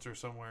and puts her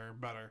somewhere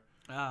better.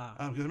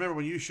 Because remember,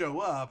 when you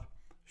show up,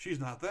 she's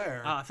not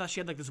there. I thought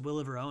she had like this will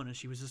of her own, and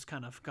she was just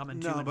kind of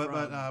coming to and from.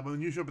 But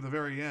when you show up at the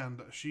very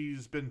end,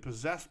 she's been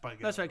possessed by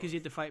Ganondorf. That's right, because you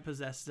have to fight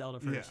possessed Zelda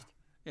first.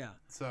 Yeah.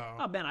 So.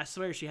 Oh man, I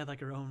swear she had like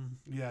her own.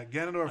 Yeah,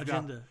 Ganondorf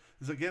agenda.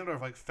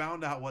 Ganondorf like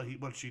found out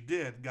what she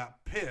did,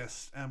 got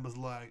pissed, and was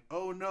like,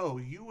 "Oh no,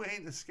 you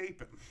ain't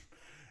escaping,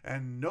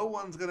 and no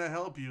one's gonna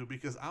help you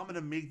because I'm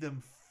gonna make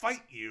them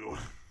fight you."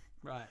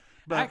 Right.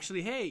 But,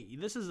 actually, hey,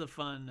 this is a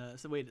fun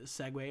way to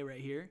segue right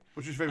here.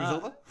 What's your favorite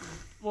Zelda?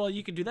 Well,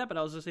 you could do that, but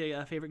I was going to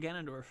say favorite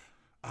Ganondorf.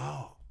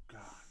 Oh,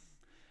 God.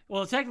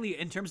 Well, technically,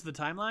 in terms of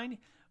the timeline,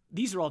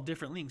 these are all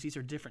different links. These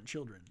are different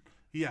children.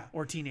 Yeah.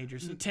 Or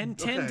teenagers. 10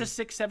 to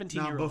 6, 17-year-olds.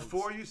 Now,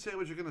 before you say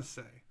what you're going to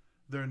say,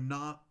 they're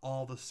not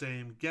all the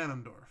same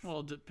Ganondorf.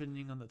 Well,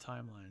 depending on the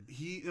timeline.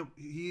 He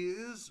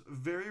is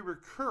very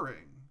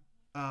recurring.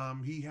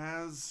 He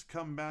has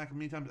come back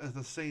many times as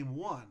the same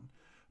one.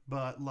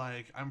 But,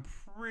 like, I'm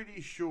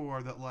pretty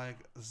sure that, like,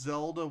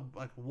 Zelda,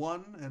 like,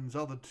 1 and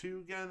Zelda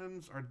 2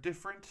 Ganons are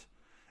different.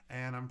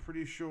 And I'm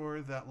pretty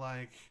sure that,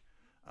 like,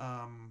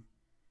 what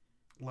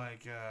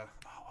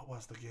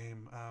was the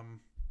game?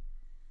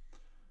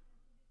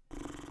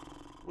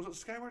 Was it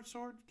Skyward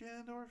Sword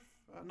Ganondorf?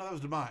 No, that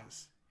was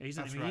Demise. Yeah,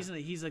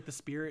 he's like the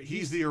spirit.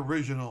 He's the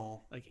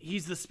original. Like,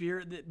 he's the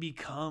spirit that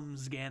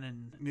becomes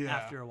Ganon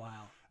after a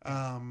while.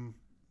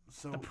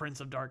 So the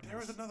Prince of Darkness. There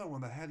was another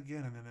one that had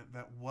Ganon in it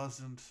that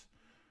wasn't.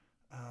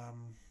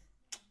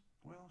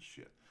 Well,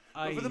 shit.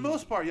 But for the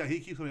most part, yeah, he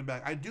keeps coming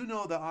back. I do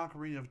know that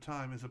Ocarina of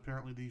Time is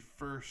apparently the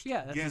first.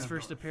 Yeah, that's his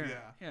first appearance.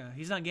 Yeah,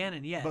 he's not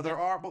Ganon yet. But there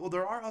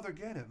are other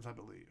Ganons, I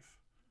believe.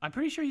 I'm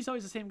pretty sure he's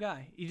always the same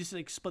guy. You just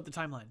like split the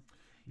timeline.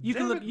 You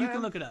can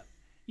look it up.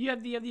 You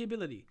have the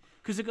ability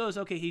because it goes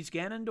okay. He's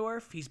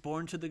Ganondorf. He's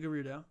born to the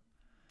Gerudo.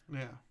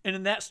 Yeah. And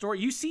in that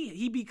story, you see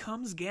he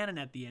becomes Ganon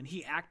at the end.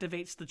 He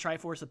activates the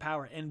Triforce of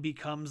Power and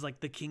becomes like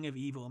the king of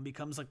evil and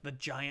becomes like the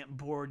giant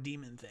boar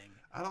demon thing.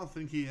 I don't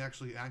think he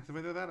actually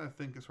activated that. I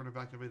think it sort of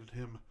activated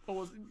him.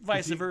 Well,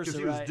 vice versa,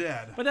 because he was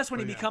dead. But that's when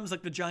he becomes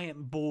like the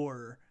giant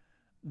boar,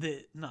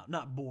 the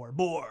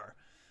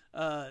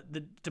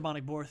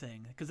demonic boar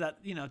thing. Because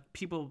that,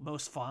 people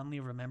most fondly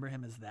remember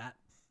him as that,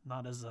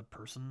 not as a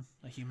person,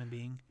 a human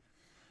being.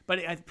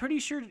 But I'm pretty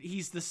sure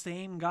he's the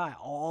same guy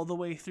all the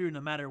way through,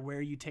 no matter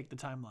where you take the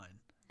timeline.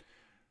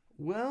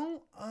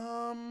 Well,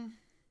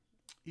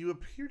 you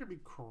appear to be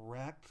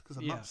correct because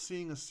I'm not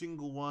seeing a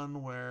single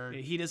one where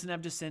he doesn't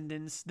have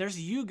descendants.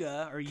 There's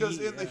Yuga because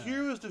in the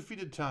Heroes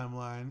Defeated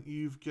timeline,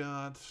 you've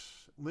got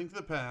Link to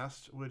the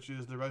Past, which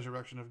is the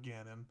resurrection of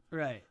Ganon,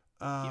 right?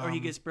 Or he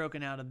gets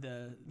broken out of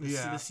the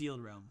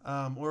sealed realm.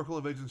 Oracle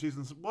of Ancient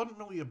Seasons wasn't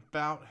really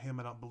about him,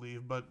 I don't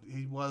believe, but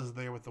he was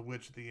there with the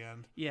witch at the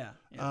end. Yeah.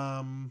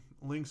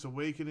 Link's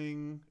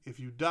Awakening. If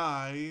you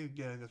die,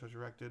 Ganon gets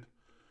resurrected.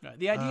 Right.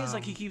 The idea is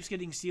like he keeps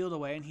getting sealed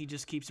away and he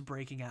just keeps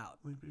breaking out.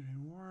 Link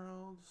Between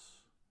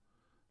Worlds.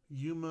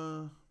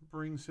 Yuma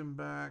brings him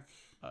back.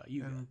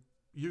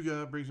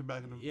 Yuga brings him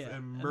back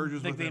and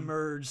merges with him. They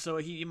merge, so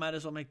you might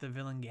as well make the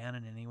villain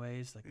Ganon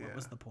anyways. Like, what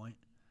was the point?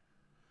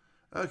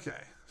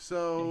 Okay,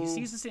 so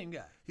he's the same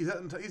guy. He's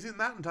in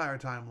that entire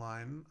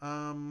timeline.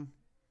 And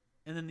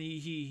then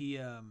he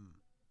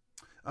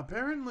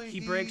apparently he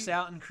breaks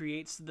out and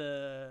creates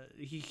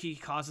he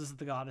causes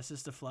the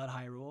goddesses to flood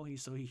Hyrule.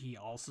 He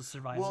also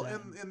survives. Well,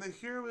 in the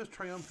Hero is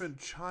Triumphant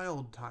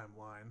Child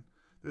timeline,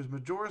 there's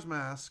Majora's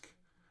Mask,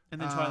 and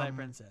then Twilight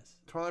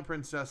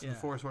Princess, and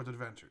Four Swords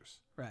Adventures.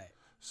 Right.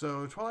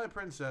 So Twilight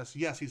Princess,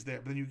 yes, he's there,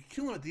 but then you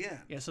kill him at the end.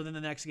 Yeah, so then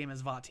the next game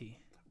is Vati.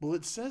 Well,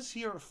 it says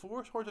here,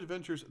 Four Swords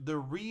Adventures, the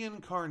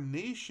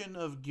reincarnation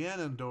of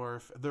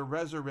Ganondorf, the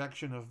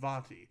resurrection of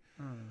Vati.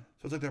 So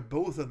it's like they're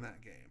both in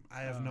that game. I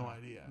have no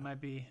idea.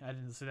 Might be. I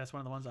didn't see. That's one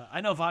of the ones. I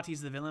know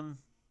Vati's the villain,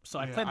 so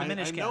I played the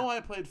Minish Cap. I know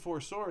I played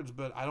Four Swords,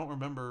 but I don't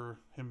remember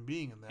him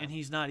being in that. And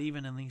he's not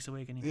even in Link's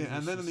Awakening. Yeah,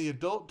 and then in the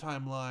adult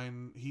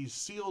timeline, he's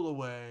sealed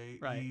away.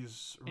 Right.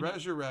 He's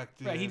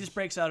resurrected. Right, he just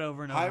breaks out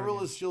over and over. Hyrule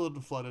again. is shielded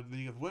and flooded. Then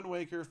you have Wind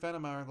Waker,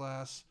 Phantom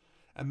Hourglass,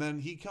 and then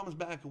he comes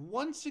back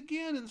once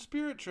again in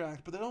Spirit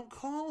Tracks, but they don't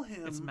call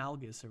him. It's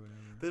Malgus or whatever.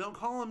 They don't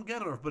call him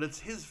Ganondorf, but it's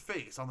his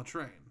face on the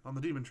train, on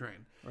the demon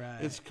train. Right.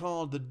 It's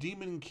called the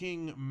Demon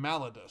King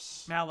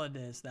Malladus.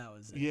 Malladus, that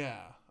was it. Yeah.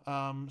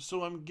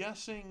 So I'm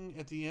guessing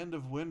at the end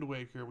of Wind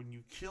Waker, when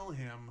you kill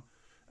him,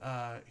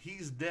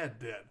 he's dead.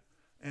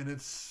 And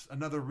it's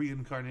another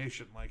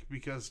reincarnation,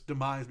 because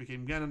Demise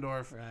became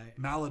Ganondorf, Right.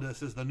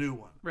 Malladus is the new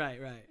one. Right.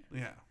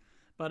 Yeah.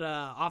 But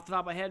off the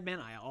top of my head, man,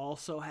 I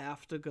also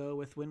have to go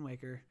with Wind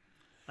Waker.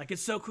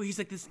 It's so cool. He's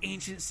like this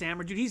ancient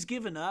samurai dude. He's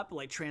given up,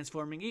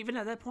 transforming. Even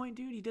at that point,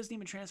 dude, he doesn't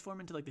even transform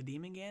into the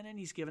demon Ganon.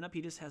 He's given up.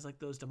 He just has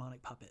those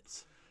demonic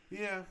puppets.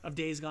 Yeah. Of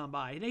days gone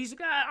by. And he's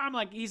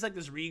he's like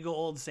this regal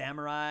old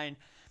samurai, and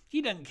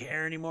he doesn't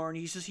care anymore. And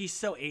he's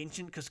so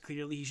ancient because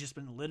clearly he's just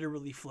been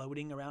literally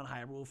floating around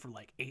Hyrule for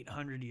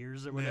 800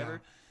 years or whatever.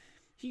 Yeah.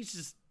 He's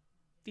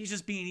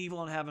just being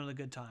evil and having a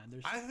good time.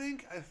 I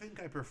think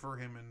I prefer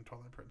him in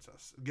Twilight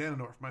Princess.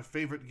 Ganondorf, my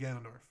favorite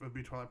Ganondorf would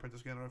be Twilight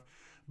Princess Ganondorf,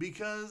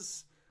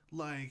 because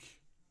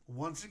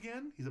once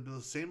again, he's up to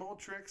the same old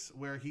tricks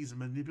where he's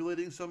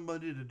manipulating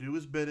somebody to do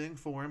his bidding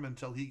for him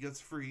until he gets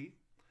free.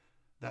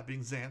 That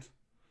being Zant.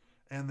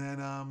 And then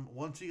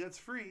once he gets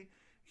free,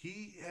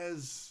 he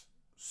is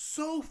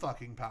so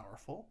fucking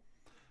powerful.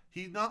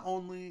 He not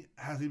only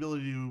has the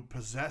ability to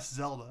possess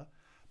Zelda,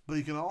 but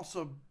he can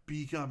also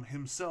become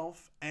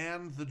himself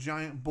and the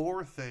giant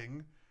boar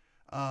thing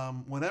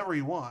whenever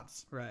he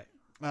wants. Right.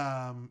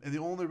 And the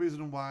only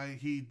reason why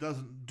he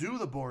doesn't do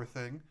the boar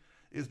thing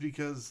is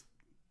because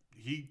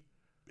he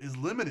is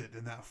limited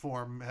in that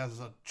form as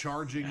a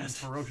charging and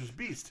ferocious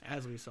beast.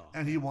 As we saw.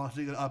 And he wants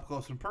to get up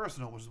close and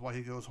personal, which is why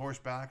he goes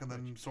horseback and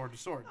then sword to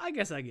sword. I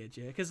guess I get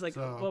you. Because,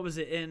 what was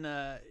it?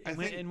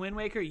 In Wind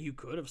Waker, you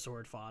could have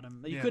sword fought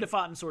him. You could have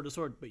fought in sword to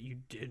sword, but you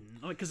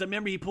didn't. Because I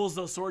remember he pulls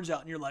those swords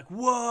out and you're like,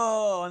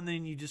 whoa! And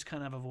then you just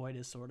kind of avoid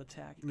his sword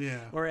attack. Yeah.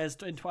 Whereas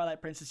in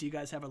Twilight Princess, you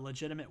guys have a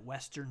legitimate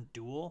Western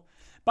duel.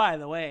 By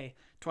the way,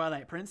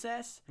 Twilight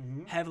Princess,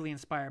 heavily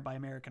inspired by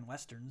American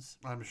Westerns.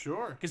 I'm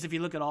sure. Because if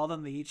you look at all of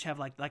them, they each have,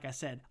 like I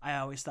said, I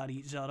always thought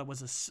each Zelda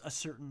was a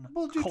certain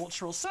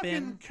cultural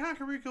spin.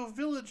 Kakariko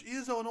Village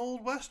is an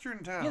old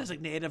Western town. Yeah, there's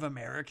Native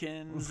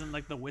Americans and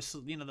the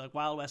whistle, the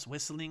Wild West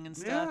whistling and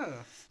stuff. Yeah.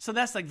 So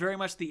that's very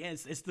much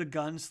it's the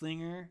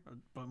gunslinger,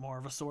 but more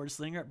of a sword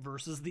slinger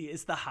versus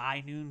it's the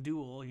high noon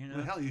duel.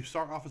 And hell, you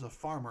start off as a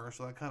farmer,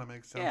 so that kind of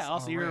makes sense. Yeah.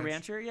 Also, you're a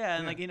rancher.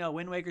 Yeah, and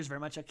Wind Waker's very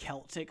much a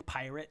Celtic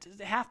pirate,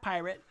 half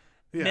pirate.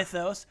 Yeah.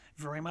 Mythos,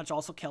 very much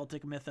also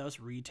Celtic mythos,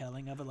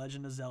 retelling of a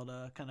Legend of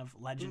Zelda kind of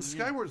legend.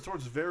 Skyward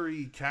Sword's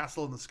very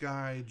castle in the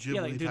 'Sky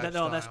Ghibli type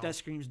style. That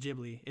screams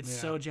Ghibli. It's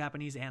so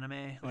Japanese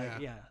anime.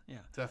 Yeah,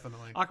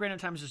 definitely. Ocarina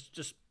of Time is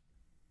just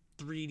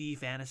 3D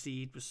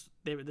fantasy.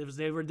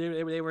 They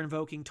were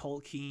invoking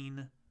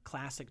Tolkien,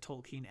 classic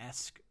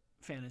Tolkien-esque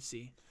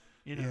fantasy.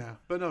 Yeah,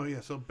 but no,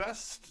 yeah. So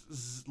best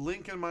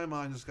Link in my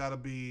mind has got to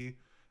be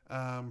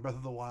Breath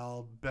of the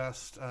Wild.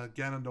 Best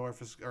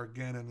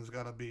Ganon has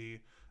got to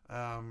be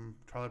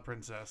Twilight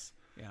Princess.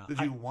 Yeah. Did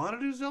you want to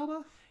do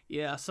Zelda?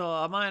 Yeah,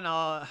 so mine,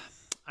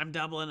 I'm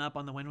doubling up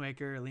on the Wind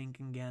Waker, Link,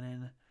 and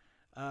Ganon.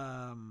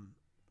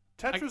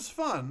 Tetra's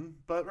fun,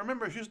 but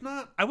remember, she's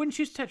not. I wouldn't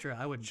choose Tetra.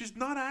 I wouldn't. She's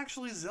not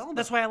actually Zelda.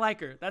 That's why I like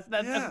her.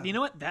 You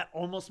know what? That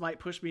almost might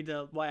push me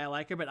to why I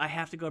like her, but I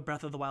have to go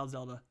Breath of the Wild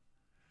Zelda.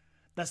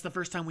 That's the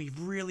first time we've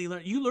really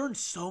learned. You learn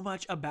so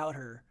much about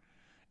her,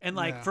 and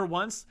for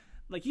once.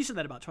 Like you said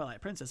that about Twilight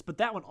Princess, but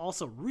that one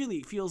also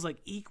really feels like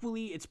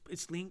equally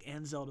it's Link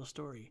and Zelda's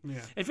story.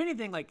 Yeah. If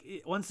anything,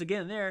 once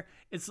again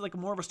it's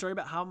more of a story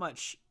about how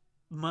much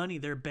money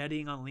they're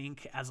betting on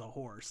Link as a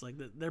horse.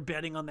 They're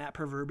betting on that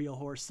proverbial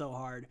horse so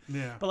hard.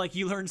 Yeah. But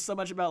you learn so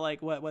much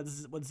about what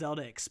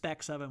Zelda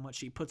expects of him, what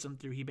she puts him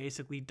through. He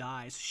basically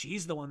dies.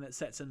 She's the one that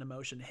sets into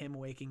motion him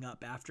waking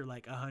up after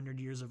 100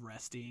 years of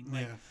resting.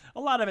 A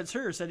lot of it's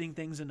her setting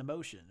things into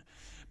motion.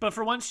 But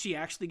for once, she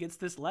actually gets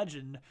this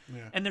legend.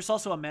 Yeah. And there's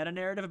also a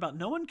meta-narrative about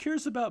no one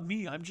cares about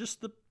me. I'm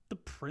just the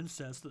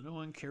princess that no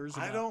one cares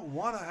about. I don't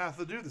want to have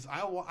to do this. I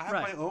have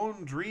my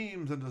own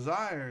dreams and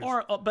desires.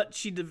 But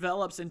she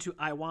develops into,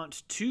 I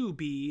want to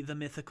be the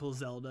mythical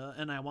Zelda,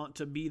 and I want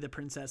to be the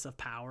princess of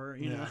power.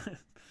 You know,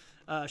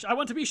 I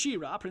want to be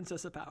She-Ra,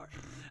 princess of power.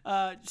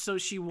 So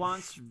she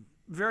wants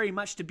very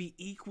much to be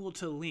equal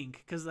to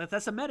Link, because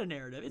that's a meta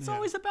narrative. It's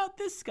always about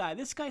this guy.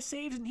 This guy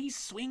saves and he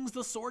swings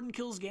the sword and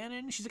kills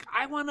Ganon. She's like,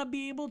 I want to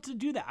be able to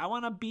do that. I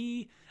want to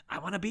be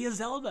a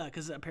Zelda,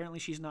 because apparently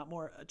she's not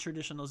more a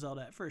traditional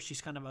Zelda at first.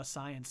 She's kind of a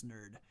science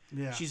nerd.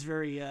 Yeah, she's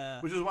very.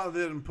 Which is why they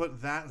didn't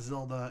put that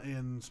Zelda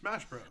in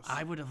Smash Bros.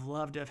 I would have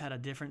loved to have had a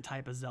different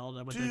type of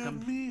Zelda with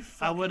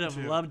I would have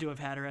loved to have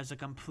had her as a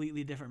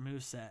completely different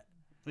moveset.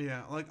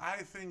 Yeah, like I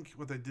think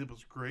what they did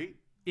was great.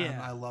 Yeah,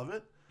 and I love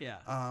it. Yeah.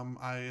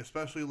 I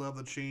especially love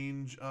the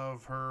change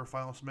of her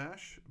Final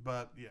Smash,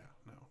 but yeah,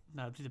 no.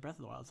 No, the Breath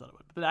of the Wild Zelda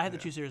would. But I had the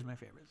two series my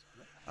favorites.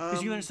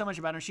 Because you learn so much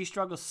about her. She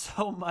struggles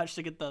so much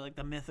to get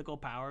the mythical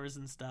powers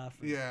and stuff.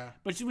 Yeah.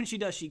 But when she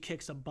does, she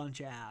kicks a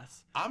bunch of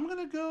ass. I'm going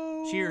to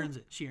go... She earns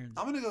it.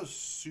 I'm going to go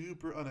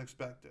super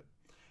unexpected.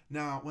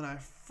 Now, when I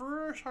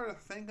first started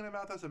thinking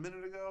about this a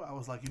minute ago, I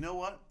was like, you know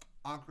what?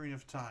 Ocarina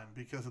of Time.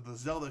 Because of the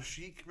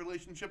Zelda-Sheik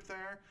relationship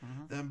there,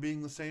 them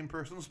being the same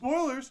person.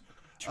 Spoilers!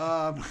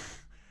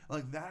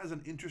 Like, that is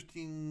an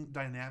interesting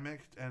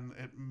dynamic, and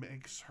it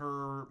makes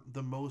her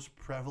the most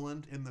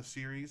prevalent in the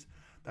series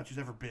that she's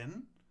ever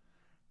been.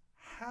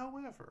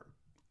 However,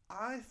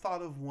 I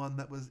thought of one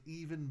that was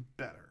even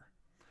better.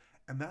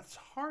 And that's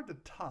hard to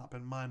top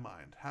in my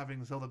mind,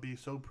 having Zelda be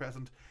so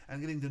present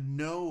and getting to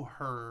know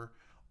her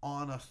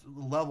on a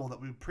level that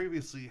we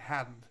previously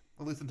hadn't,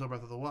 at least until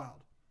Breath of the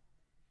Wild.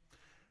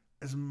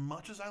 As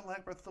much as I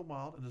like Breath of the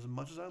Wild, and as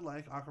much as I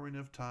like Ocarina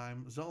of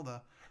Time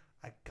Zelda,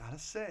 I gotta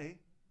say,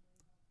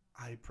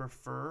 I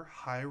prefer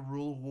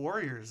Hyrule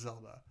Warriors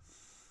Zelda.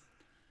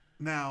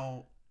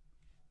 Now,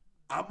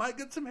 I might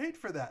get some hate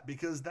for that,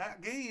 because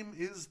that game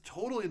is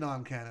totally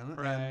non-canon.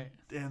 Right.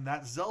 And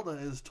that Zelda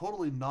is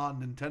totally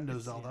non-Nintendo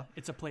Zelda. Yeah,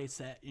 it's a play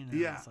set, you know.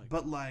 Yeah, it's like...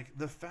 but like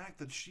the fact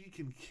that she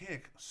can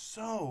kick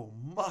so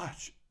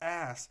much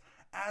ass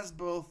as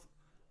both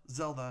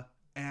Zelda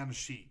and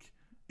Sheik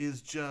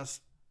is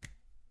just...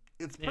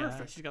 It's perfect.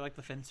 Yeah, she's got like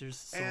the fencer's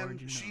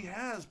sword. And she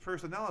has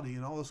personality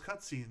in all those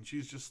cutscenes.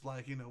 She's just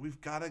like, we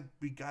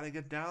gotta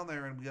get down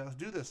there and we gotta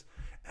do this.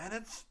 And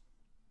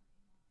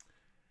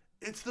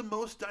it's the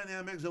most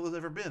dynamic Zelda's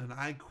ever been, and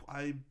I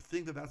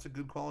think that that's a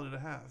good quality to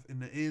have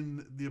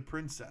in the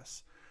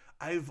princess.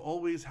 I've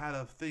always had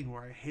a thing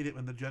where I hate it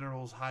when the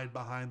generals hide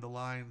behind the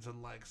lines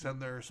and like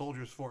send their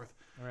soldiers forth.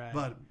 Right.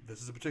 But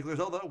this is a particular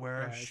Zelda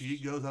where she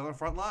goes out on the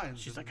front lines.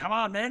 She's like, "Come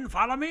on, men,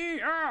 follow me!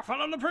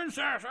 Follow the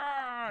princess!"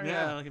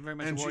 Yeah, like very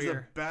much and a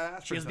warrior. She's a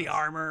badass. She has the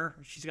armor.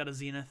 She's got a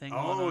Xena thing.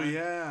 Oh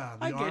yeah,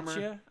 the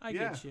armor. I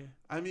get you.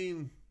 I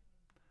mean,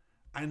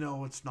 I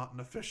know it's not an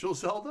official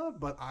Zelda,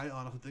 but I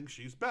honestly think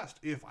she's best.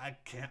 If I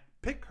can't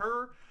pick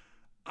her,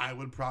 I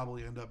would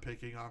probably end up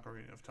picking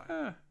Ocarina of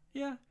Time.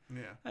 Yeah.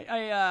 Yeah.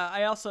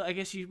 I also, I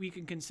guess we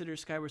can consider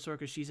Skyward Sword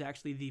because she's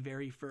actually the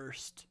very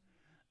first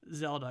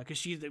Zelda,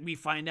 because we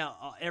find out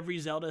every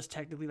Zelda is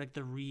technically like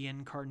the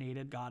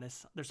reincarnated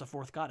goddess. There's a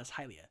fourth goddess,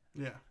 Hylia.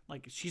 Yeah.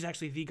 Like she's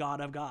actually the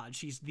god of God.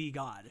 She's the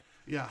god.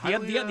 Yeah.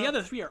 Hylia, the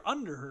other three are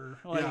under her.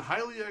 Like, yeah.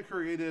 Hylia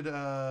created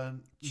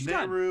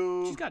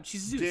Nehru,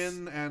 she's Zeus.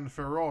 Din, and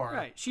Feror.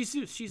 Right. She's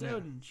Zeus. She's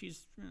Odin.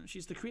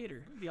 She's the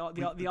creator. The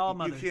all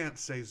mother. You can't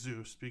say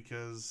Zeus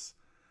because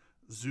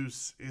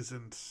Zeus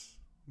isn't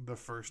the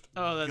first.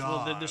 Oh, that's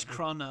god. well. There's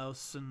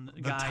Kronos and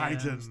the Gaia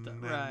Titan. and stuff.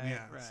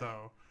 Right.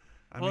 So.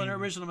 I mean, in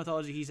original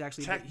mythology, he's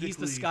actually he's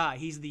the sky,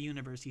 he's the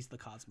universe, he's the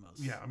cosmos.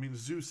 Yeah, I mean,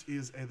 Zeus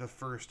is the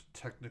first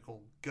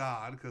technical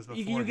god, because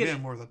before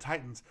him were the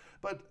Titans,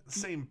 but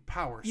same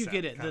power set. You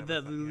get it, the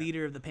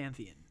leader of the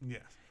pantheon.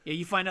 Yes. Yeah,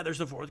 you find out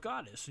there's a fourth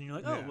goddess, and you're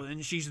like, oh, well,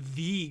 then she's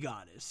the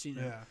goddess, you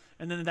know. Yeah.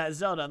 And then that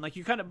Zelda, and like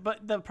you kind of,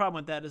 but the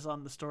problem with that is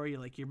on the story,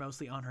 you're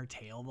mostly on her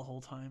tail the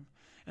whole time.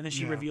 And then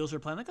she reveals her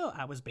plan, like, oh,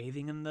 I was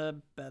bathing in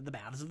the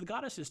baths of the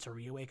goddesses to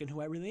reawaken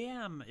who I really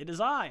am. It is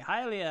I,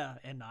 Hylia,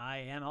 and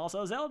I am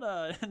also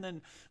Zelda. And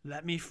then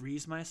let me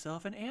freeze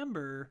myself in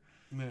amber.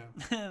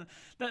 Yeah.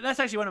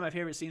 That's actually one of my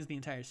favorite scenes in the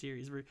entire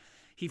series, where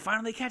he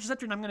finally catches up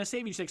to her, and I'm going to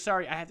save you. She's like,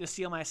 sorry, I have to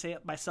seal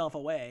myself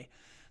away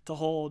to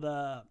hold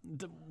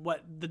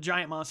the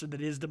giant monster that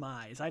is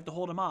Demise. I have to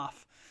hold him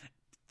off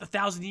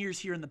 1,000 years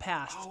here in the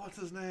past. Oh, what's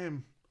his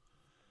name?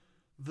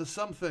 The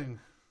something.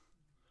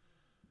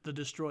 The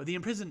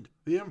imprisoned.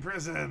 The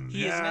imprisoned.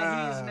 He is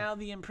now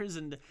the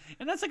imprisoned,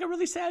 and that's like a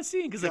really sad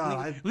scene because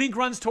like Link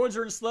runs towards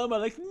her in slow mo,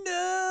 like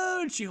no,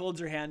 and she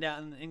holds her hand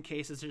out and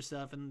encases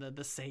herself in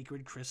the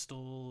sacred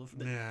crystal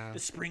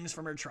that springs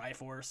from her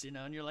Triforce,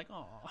 and you're like,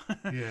 oh,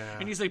 yeah,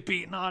 and he's like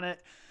beating on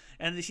it,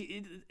 and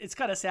it's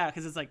kind of sad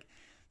because it's like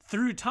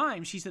through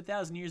time she's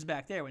 1,000 years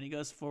back there. When he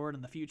goes forward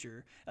in the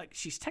future, like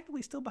she's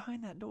technically still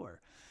behind that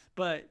door,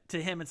 but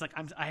to him it's like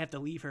I have to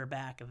leave her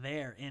back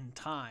there in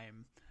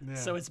time. Yeah.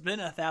 So it's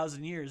been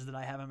 1,000 years that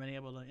I haven't been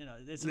able to,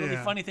 it's really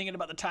funny thinking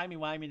about the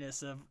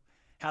timey-wiminess of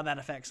how that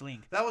affects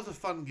Link. That was a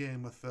fun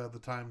game with the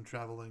time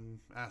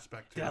traveling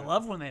aspect. I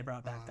love when they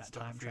brought back that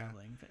time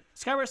traveling.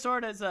 Skyward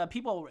Sword is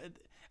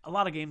a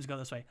lot of games go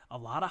this way. A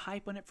lot of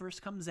hype when it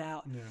first comes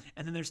out, Yeah.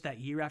 and then there's that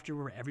year after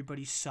where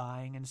everybody's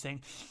sighing and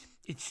saying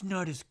it's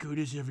not as good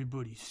as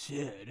everybody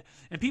said,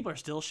 and people are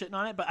still shitting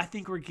on it. But I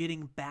think we're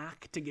getting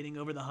back to getting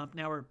over the hump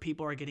now, where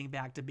people are getting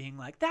back to being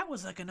like, that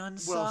was like an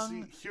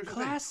unsung here's the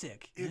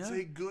classic. thing. It's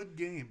a good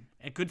game.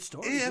 A good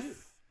story. If too.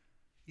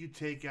 you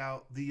take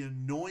out the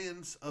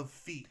annoyance of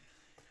Fee.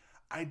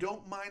 I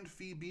don't mind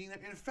Fee being there.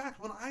 In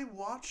fact, when I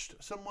watched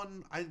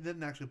someone, I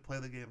didn't actually play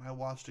the game. I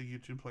watched a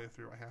YouTube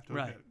playthrough, I have to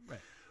admit. Right.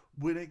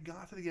 When it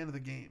got to the end of the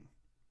game,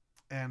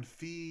 and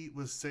Fee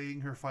was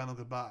saying her final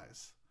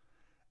goodbyes,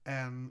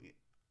 and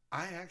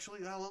I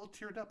actually got a little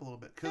teared up a little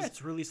bit. Yeah,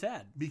 it's really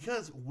sad.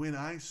 Because when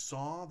I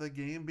saw the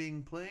game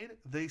being played,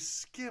 they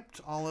skipped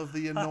all of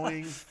the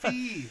annoying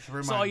Fee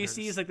reminders. So all you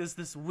see is like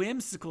this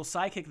whimsical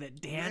psychic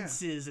that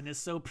dances and is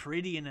so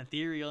pretty and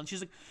ethereal. And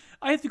she's like,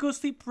 I have to go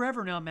sleep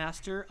forever now,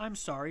 master. I'm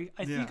sorry.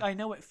 I think I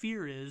know what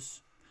fear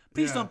is.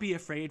 Please don't be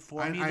afraid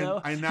for me,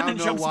 though. I now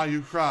know why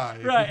you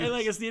cry. Right, and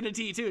like it's the end of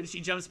T2, and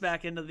she jumps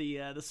back into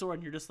the sword,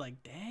 and you're just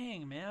like,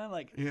 dang, man.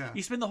 Like,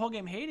 you spend the whole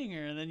game hating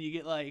her, and then you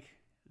get like,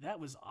 that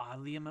was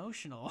oddly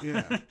emotional.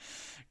 Yeah.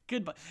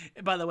 Good.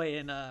 By the way,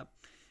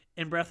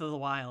 in Breath of the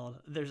Wild,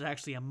 there's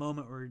actually a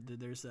moment where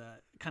there's a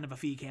kind of a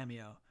Fee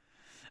cameo.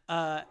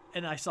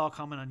 And I saw a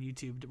comment on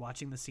YouTube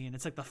watching the scene.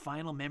 It's like the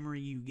final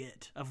memory you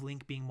get of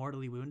Link being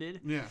mortally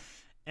wounded. Yeah.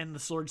 And the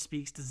sword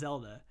speaks to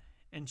Zelda.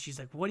 And she's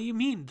like, what do you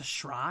mean? The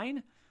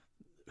shrine?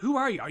 Who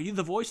are you? Are you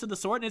the voice of the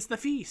sword? And it's the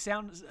Fee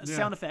sound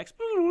effects.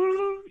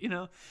 You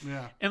know?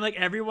 Yeah. And like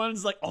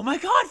everyone's like, oh my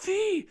God,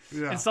 Fee!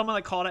 Yeah. And someone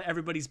like called it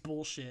everybody's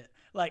bullshit.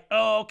 Like,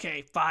 oh,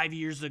 okay, 5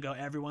 years ago,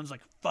 everyone's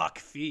like, fuck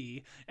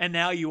Fee. And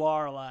now you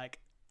are like,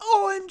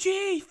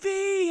 OMG,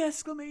 Fee!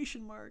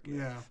 Exclamation mark.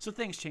 Yeah. So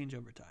things change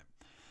over time.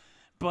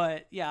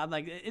 But yeah,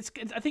 like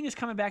I think it's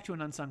coming back to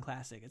an unsung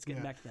classic. It's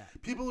getting back to that.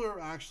 People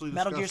are actually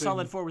Metal Gear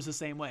Solid 4 was the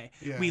same way.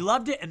 Yeah. We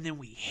loved it and then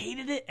we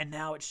hated it, and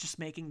now it's just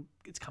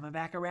it's coming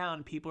back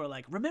around. People are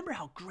like, remember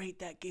how great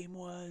that game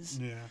was?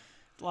 Yeah.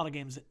 A lot of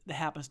games that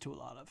happens to a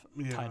lot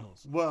of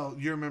titles. Well,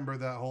 you remember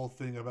that whole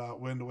thing about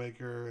Wind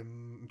Waker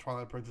and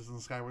Twilight Princess and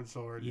Skyward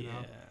Sword, you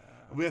know?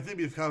 I think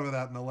we've covered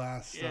that in the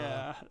last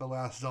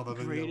Zelda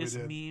video we Greatest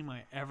did. meme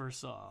I ever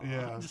saw.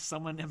 Yeah. Just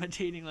someone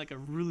imitating like a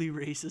really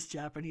racist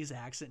Japanese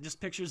accent.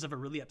 Just pictures of a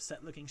really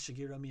upset looking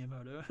Shigeru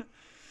Miyamoto.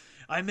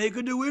 I make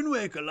a Wind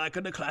Waker like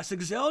in the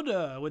classic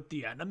Zelda with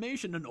the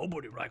animation, and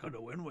nobody like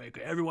a Wind Waker.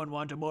 Everyone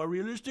want a more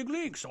realistic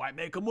Link, so I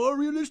make a more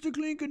realistic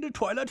Link in the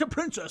Twilight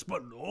Princess,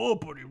 but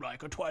nobody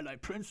like a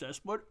Twilight Princess,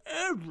 but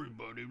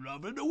everybody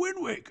loving the Wind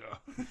Waker.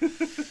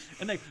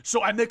 And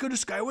so I make a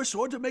Skyward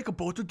Sword to make a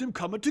both of them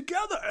coming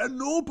together, and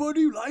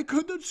nobody like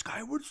the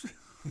Skyward Sword.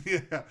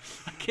 Yeah.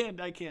 I can't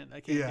do it.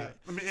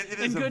 I mean, it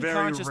is a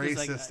very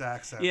racist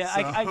accent. Yeah,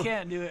 so I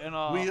can't do it in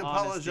all we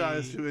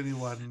apologize honesty. to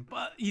anyone.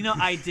 But,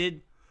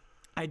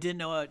 I did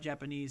know a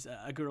Japanese,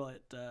 a girl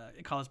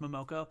at college,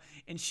 Momoko,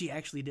 and she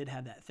actually did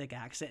have that thick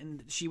accent,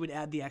 and she would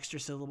add the extra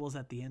syllables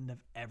at the end of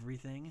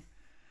everything.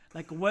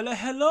 Like, well,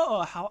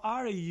 hello, how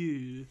are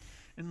you?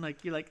 And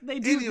like, you're like, they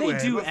do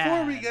before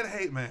add. we get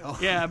hate mail.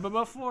 Yeah, but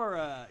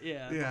before we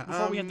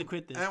have to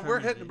quit this. And we're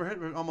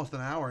hitting almost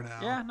an hour now.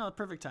 Yeah, no,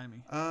 perfect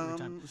timing.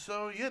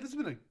 So yeah, this has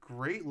been a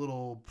great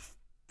little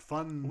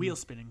fun wheel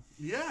spinning.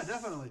 Yeah,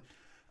 definitely.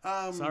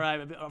 So, all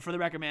right, for the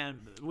record, man,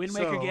 Wind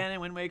Waker again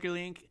and Wind Waker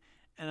Link.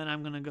 And then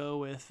I'm going to go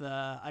with,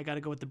 I got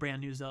to go with the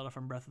brand new Zelda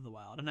from Breath of the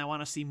Wild. And I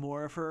want to see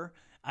more of her.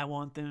 I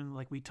want them,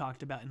 like we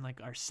talked about in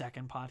like our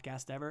second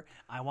podcast ever.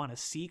 I want a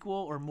sequel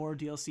or more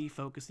DLC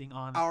focusing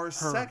on our her.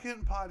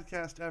 Second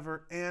podcast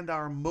ever and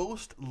our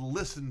most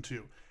listened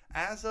to.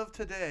 As of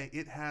today,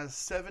 it has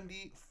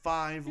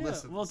 75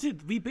 listens. Well,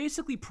 dude, we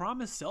basically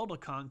promised Zelda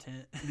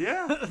content.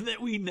 Yeah. that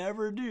we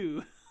never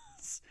do.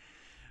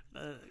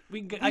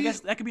 I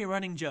guess that could be a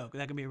running joke.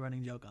 That could be a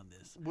running joke on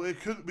this. Well,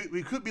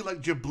 we could be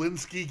like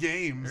Jablinski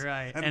Games,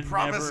 right? And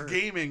promise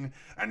gaming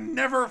and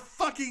never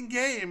fucking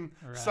game.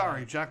 Right.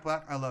 Sorry, Jack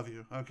Black, I love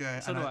you. Okay,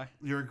 so do I.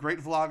 You're a great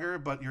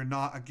vlogger, but you're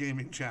not a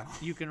gaming channel.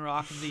 You can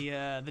rock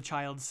the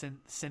child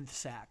synth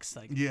sax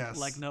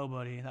like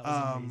nobody. That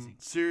was amazing.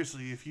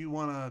 Seriously, if you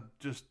want to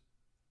just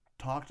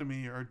talk to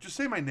me or just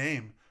say my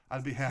name,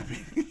 I'd be happy.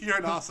 You're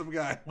an awesome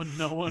guy. When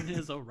no one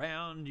is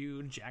around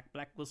you, Jack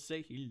Black will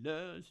say he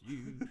loves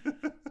you.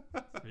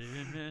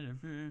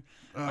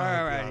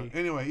 Alrighty.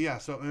 Anyway, yeah.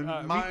 So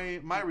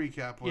my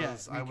recap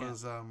was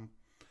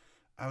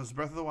I was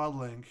Breath of the Wild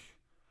Link.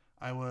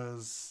 I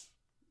was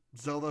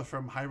Zelda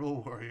from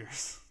Hyrule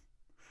Warriors,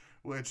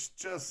 which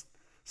just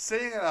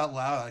saying it out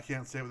loud, I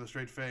can't say it with a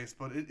straight face,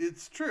 but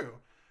it's true.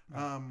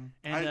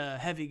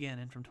 Heavy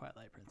Ganon from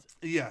Twilight Princess.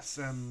 Yes,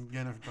 and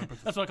Ganon from Twilight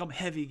Princess. That's why I call him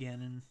Heavy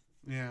Ganon.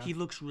 Yeah. He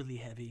looks really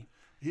heavy.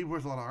 He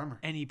wears a lot of armor.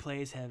 And he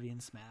plays heavy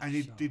in Smash. And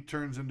he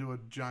turns into a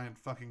giant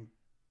fucking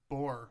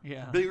boar.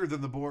 Yeah. Bigger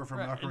than the boar from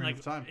Ocarina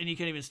of Time. And he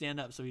can't even stand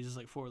up, so he's just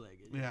like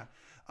four-legged. Yeah.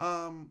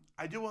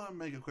 I do want to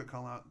make a quick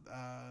call out.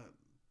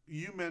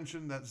 You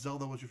mentioned that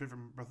Zelda was your favorite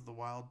from Breath of the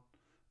Wild.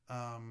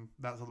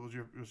 That Zelda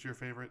was your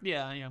favorite.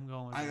 Yeah, I'm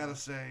going with I gotta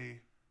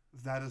say,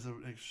 That is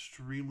an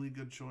extremely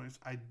good choice.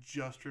 I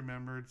just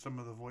remembered some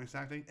of the voice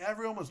acting.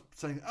 Everyone was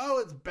saying, "Oh,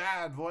 it's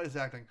bad voice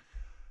acting."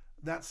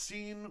 That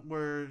scene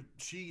where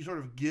she sort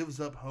of gives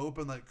up hope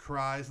and like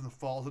cries and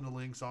falls into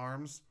Link's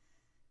arms.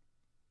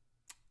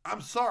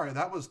 I'm sorry,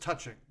 that was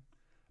touching.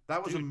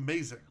 That was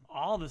amazing.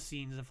 All the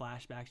scenes and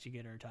flashbacks you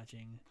get are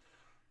touching.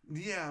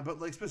 Yeah,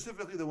 but like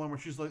specifically the one where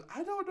she's like,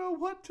 "I don't know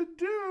what to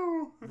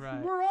do. Right.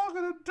 We're all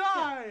gonna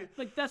die." Yeah.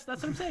 Like that's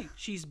what I'm saying.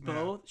 She's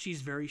both.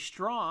 She's very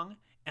strong,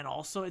 and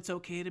also it's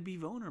okay to be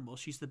vulnerable.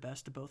 She's the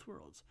best of both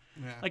worlds.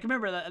 Yeah. Like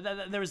remember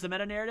that there was the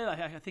meta narrative.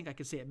 I think I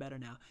could say it better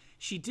now.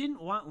 She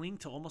didn't want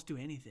Link to almost do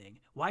anything.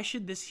 Why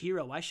should this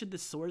hero? Why should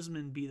this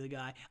swordsman be the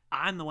guy?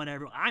 I'm the one.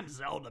 I'm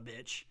Zelda,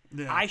 bitch.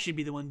 Yeah. I should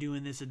be the one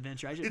doing this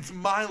adventure. It's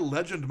my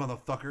legend,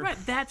 motherfucker. Right,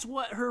 that's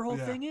what her whole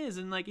thing is,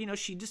 and like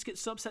she just gets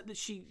so upset that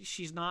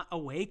she's not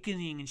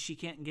awakening and she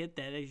can't get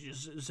that. It's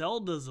just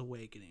Zelda's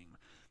awakening.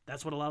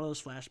 That's what a lot of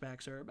those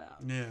flashbacks are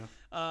about. Yeah.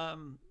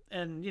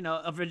 And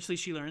eventually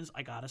she learns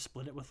I gotta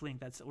split it with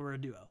Link. We're a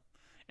duo,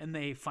 and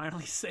they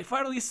finally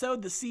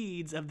sowed the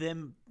seeds of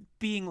them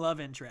being love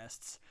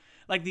interests.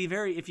 Like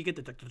if you get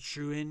the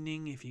true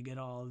ending, if you get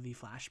all of the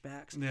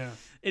flashbacks,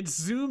 it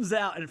zooms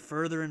out and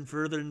further and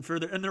further and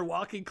further, and they're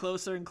walking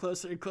closer and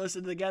closer and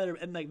closer together,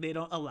 and like they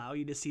don't allow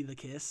you to see the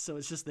kiss, so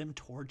it's just them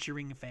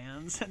torturing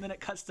fans, and then it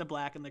cuts to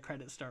black and the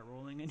credits start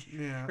rolling, and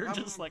you're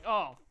just like,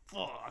 oh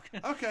fuck.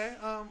 Okay,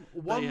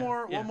 one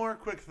more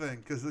quick thing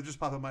because it just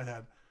popped in my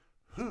head.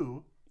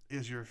 Who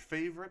is your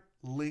favorite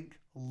Link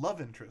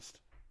love interest?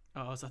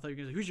 Oh, so I thought you were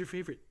gonna say, who's your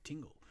favorite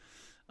Tingle?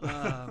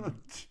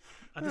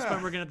 At this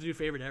point, we're gonna have to do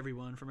favorite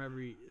everyone from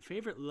every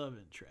favorite love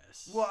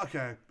interest. Well,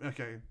 okay.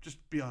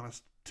 Just be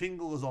honest.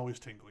 Tingle is always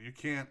Tingle. You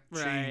can't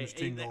change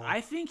Tingle.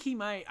 I think he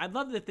might. I'd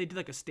love it if they did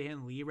like a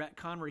Stan Lee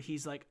retcon where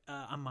he's like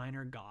a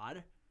minor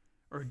god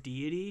or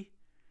deity,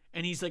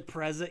 and he's like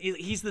present.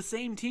 He's the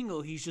same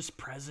Tingle. He's just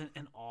present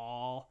in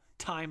all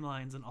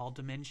timelines and all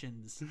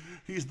dimensions.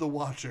 He's the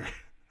Watcher.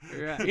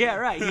 Right. Yeah,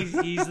 right.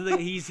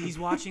 He's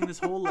watching this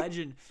whole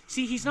legend.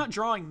 See, he's not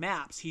drawing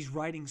maps. He's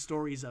writing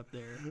stories up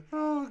there.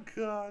 Oh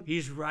God.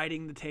 He's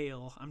writing the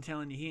tale. I'm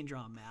telling you, he ain't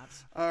drawing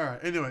maps. All right.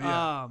 Anyway,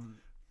 yeah.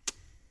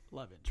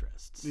 Love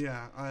interests.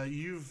 Yeah.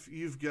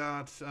 You've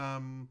got. I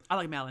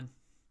like Malon.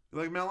 You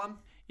like Melon?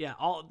 Yeah.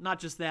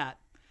 Not just that.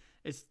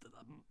 It's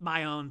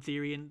my own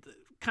theory and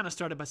kind of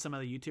started by some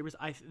other YouTubers.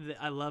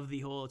 I love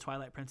the whole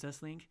Twilight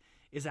Princess Link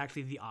is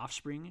actually the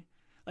offspring.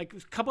 Like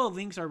a couple of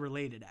Links are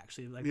related,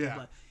 actually. Like through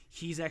blood.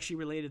 He's actually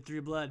related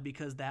through blood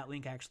because that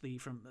Link actually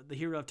from the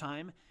Hero of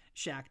Time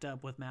shacked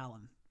up with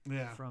Malon.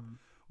 Yeah. From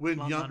when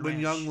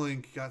young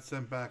Link got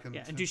sent back and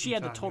and dude, she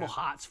had the total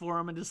hots for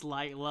him and just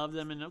loved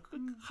him and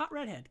hot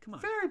redhead. Come on,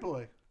 fairy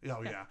boy.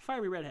 Oh yeah,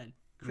 fiery redhead,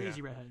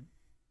 crazy redhead.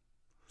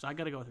 So I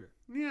got to go with her.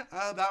 Yeah,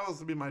 that was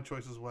gonna be my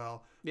choice as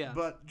well. Yeah,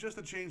 but just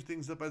to change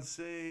things up, I'd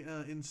say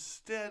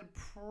instead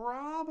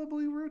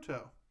probably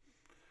Ruto.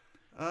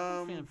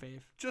 Fan fave.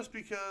 Just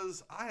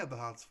because I had the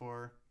hots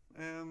for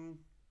her, and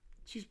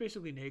she's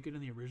basically naked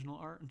in the original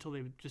art until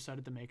they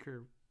decided to make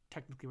her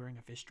technically wearing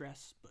a fish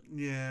dress. But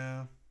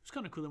yeah, it's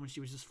kind of cooler when she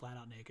was just flat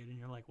out naked, and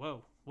you're like,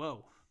 whoa,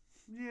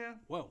 yeah,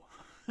 whoa.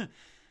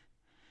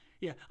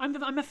 Yeah,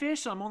 I'm a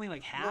fish, so I'm only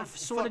like half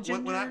sort of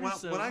gender. When I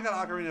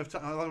got Ocarina of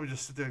Time, I thought we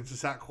just sit there and just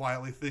sat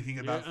quietly thinking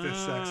about fish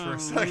sex for a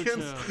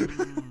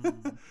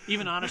second.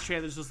 Even Honest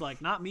Trailers was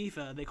like, not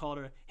Mifa. They called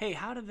her, hey,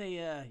 how did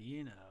they,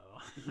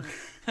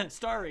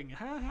 starring,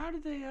 how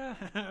did they,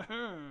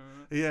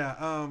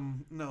 Yeah,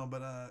 no,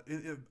 but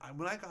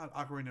when I got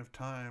Ocarina of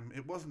Time,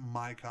 it wasn't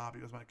my copy.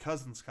 It was my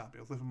cousin's copy.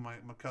 I was living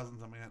with my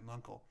cousins and my aunt and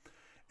uncle.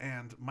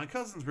 And my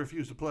cousins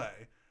refused to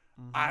play.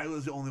 Mm-hmm. I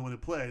was the only one who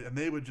played. And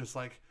they would just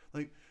like,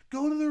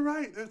 go to the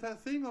right. There's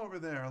that thing over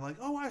there. I'm like,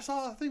 oh, I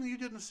saw a thing that you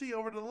didn't see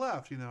over to the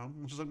left.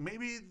 Which is like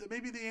maybe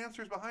the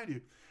answer is behind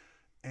you.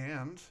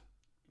 And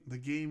the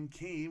game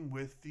came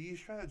with the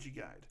strategy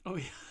guide. Oh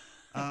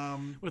yeah,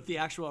 with the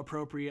actual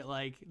appropriate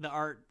the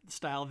art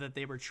style that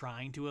they were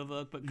trying to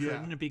evoke, but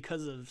couldn't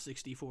because of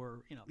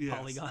 64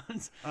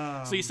 polygons.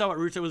 So you saw what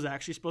Ruto was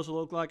actually supposed to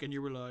look like, and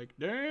you were like,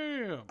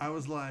 damn. I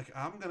was like,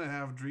 I'm gonna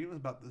have dreams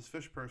about this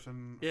fish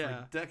person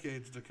for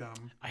decades to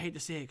come. I hate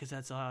to say it because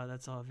that's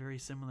a very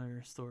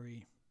similar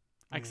story.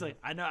 Actually,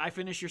 I know I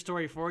finished your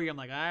story for you. I'm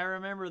like, I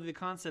remember the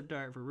concept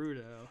art for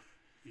Ruto.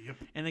 Yep.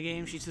 In the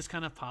game, she's just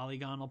kind of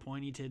polygonal,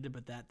 pointy-titted,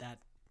 but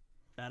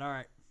that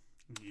art.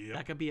 Yep.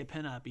 That could be a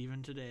pinup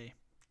even today.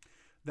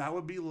 That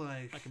would be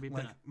like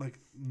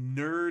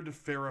nerd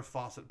Farrah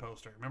Fawcett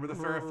poster. Remember the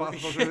Farrah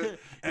Fawcett poster that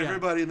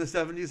everybody in the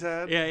 70s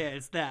had? Yeah,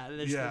 it's that.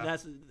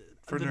 That's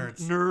for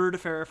nerds. Nerd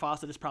Farrah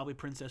Fawcett is probably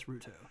Princess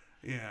Ruto.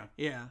 Yeah.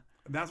 Yeah.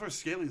 And that's where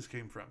Scalies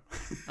came from.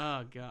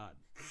 Oh, God.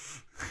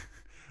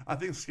 I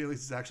think Scalies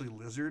is actually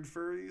lizard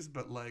furries,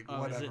 but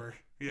whatever.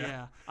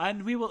 Yeah.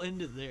 And we will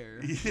end it there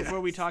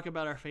before we talk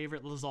about our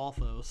favorite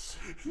Lizalfos.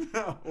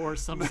 No. Or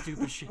some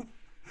stupid shit.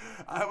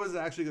 I was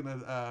actually going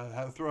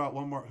to throw out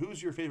one more.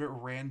 Who's your favorite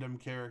random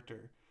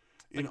character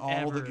in all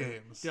ever. the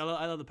games? Yeah,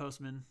 I love the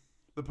Postman.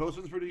 The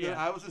Postman's pretty good.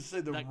 Yeah. I was just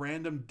say the Like-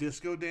 random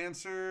disco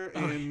dancer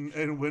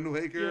in Wind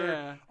Waker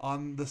Yeah.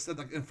 on the set,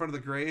 like in front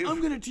of the grave.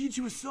 I'm gonna teach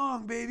you a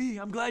song, baby.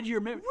 I'm glad you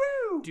remember.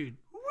 Woo! Dude,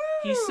 Woo!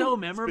 he's so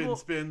memorable.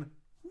 Spin.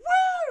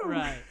 Woo!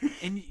 Right.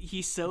 And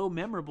he's so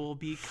memorable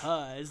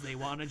because they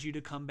wanted you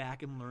to come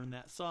back and learn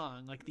that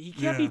song. Like, he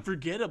can't be Yeah.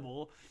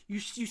 forgettable. You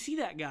see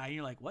that guy and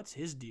you're like, what's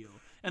his deal?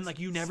 And like,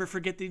 you never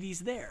forget that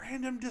he's there.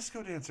 Random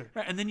disco dancer.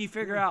 Right. And then you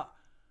figure out,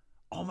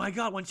 oh my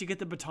God, once you get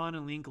the baton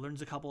and Link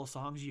learns a couple of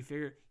songs, you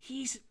figure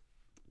he's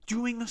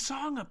doing a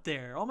song up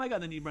there. Oh my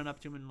God. Then you run up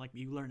to him and like,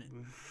 you learn it.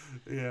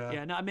 Yeah.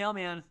 Yeah. No,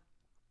 Mailman,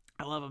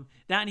 I love him.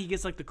 That, and he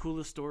gets like the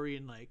coolest story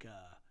in like,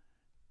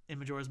 in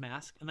Majora's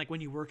Mask. And like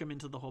when you work him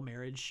into the whole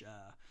marriage,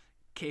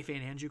 Keife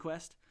and Anju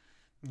quest,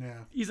 Yeah.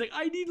 he's like,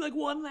 I need like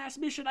one last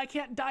mission. I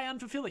can't die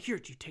unfulfilled. Like, here,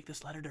 you take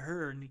this letter to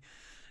her. And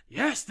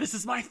yes, this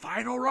is my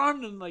final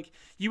run. And like,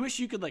 you wish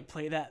you could like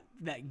play that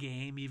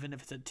game, even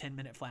if it's a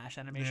 10-minute flash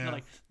animation, Yeah. or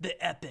like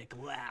the epic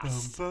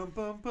last. Bum,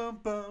 bum, bum,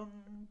 bum,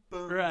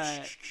 bum.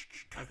 Right.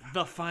 Like,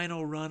 the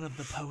final run of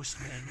the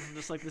Postman.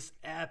 Just like this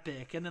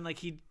epic. And then like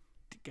he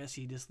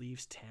just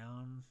leaves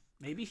town.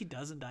 Maybe he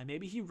doesn't die.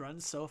 Maybe he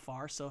runs so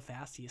far, so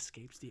fast, he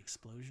escapes the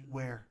explosion.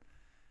 Where?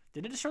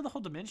 Did it destroy the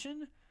whole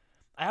dimension?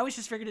 I always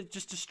just figured it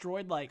just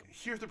destroyed like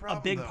Here's the problem.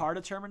 a big though. part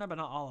of Termina, but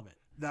not all of it.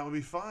 That would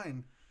be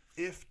fine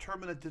if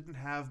Termina didn't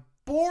have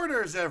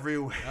borders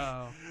everywhere.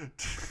 Oh.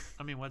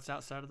 I mean, what's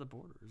outside of the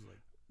borders? Like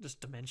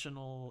just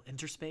dimensional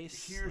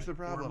interspace? Here's like the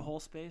problem.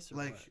 Wormhole space? Or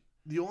Like, what?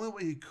 the only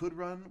way he could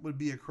run would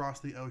be across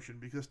the ocean,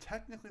 because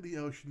technically the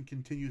ocean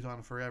continues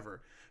on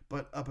forever.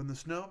 But up in the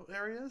snow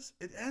areas,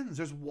 it ends.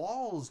 There's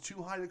walls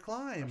too high to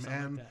climb, something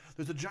and like that.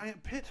 there's a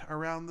giant pit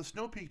around the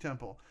Snow Peak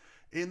Temple.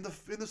 In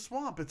the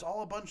swamp, it's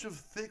all a bunch of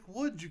thick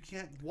woods you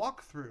can't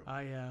walk through.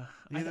 I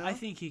know?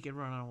 think he can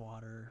run on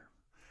water.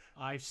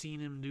 I've seen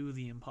him do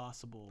the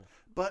impossible.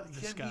 But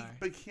this can he? guy.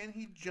 But can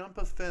he jump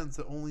a fence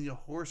that only a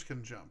horse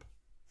can jump?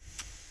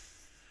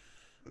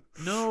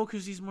 No,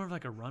 because he's more of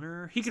like a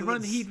runner. He could So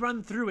run. that's- He'd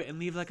run through it and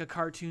leave like a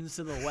cartoon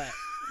silhouette.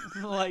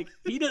 Like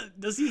he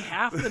does he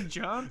have to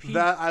jump?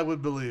 That I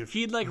would believe.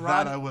 He'd like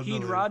that I would he'd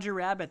believe. Roger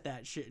Rabbit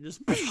that shit.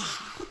 Just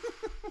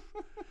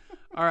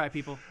all right,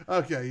 people.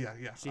 Okay,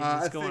 yeah. See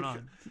what's I going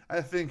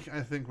think, on.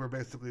 I think we're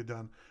basically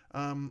done.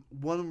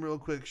 One real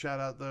quick shout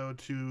out though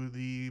to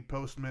the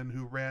postman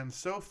who ran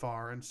so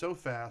far and so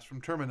fast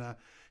from Termina,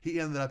 he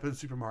ended up in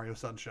Super Mario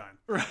Sunshine.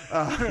 Right.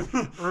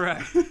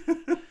 Right.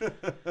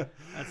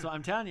 That's what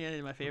I'm telling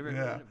you. My favorite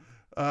Yeah.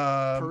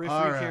 peripheral,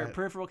 all right.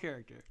 peripheral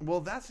character.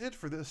 Well, that's it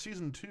for this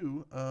season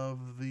 2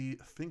 of the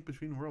Think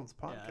Between Worlds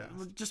Yeah,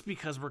 podcast. just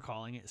because we're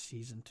calling it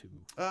season 2.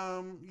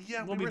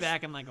 Yeah, We'll be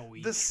back in like a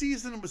week. The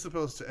season was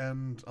supposed to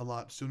end a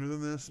lot sooner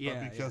than this, Yeah,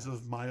 but because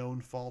of my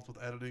own fault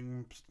with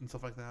editing and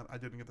stuff like that, I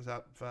didn't get this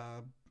out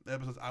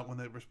episodes out when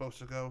they were supposed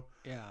to go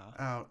Yeah.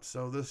 out.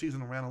 So this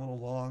season ran a little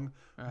long,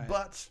 Right.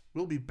 but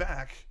we'll be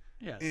back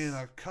Yes. in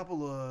a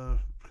couple of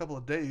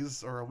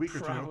days or a week or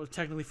two. Probably,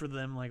 technically for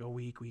them, like a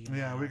week and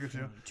Yeah, a week or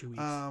half, two. 2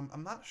 weeks.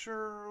 I'm not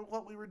sure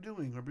what we were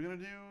doing. Are we gonna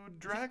do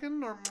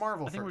Dragon or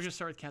Marvel I think we're first? gonna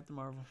start with Captain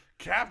Marvel.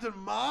 Captain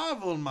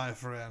Marvel, my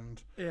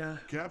friend. Yeah.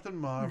 Captain We're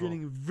Marvel.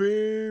 getting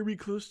very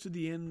close to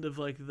the end of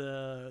like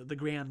the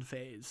grand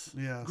phase.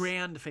 Yes.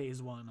 Grand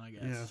phase 1, I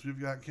guess. Yes, we've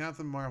got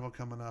Captain Marvel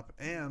coming up,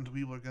 and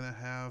we were gonna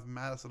have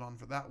Madison on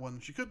for that one.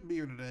 She couldn't be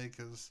here today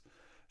because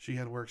she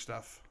had work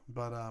stuff,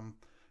 but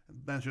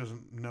then she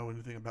doesn't know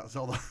anything about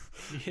Zelda.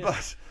 Yeah.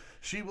 But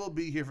she will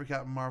be here for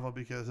Captain Marvel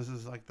because this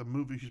is like the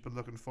movie she's been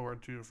looking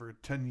forward to for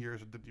 10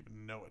 years and didn't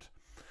even know it.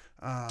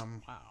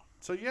 Wow.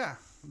 So yeah,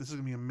 this is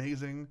gonna be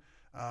amazing.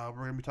 We're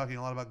gonna be talking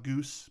a lot about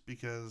Goose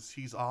because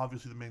he's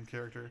obviously the main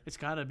character. It's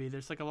gotta be.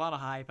 There's like a lot of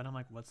hype, and I'm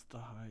like, what's the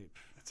hype?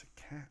 It's a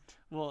cat.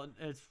 Well,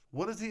 it's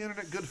What is the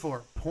internet good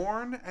for?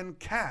 Porn and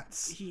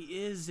cats. he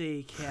is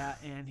a cat,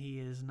 and he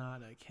is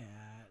not a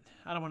cat.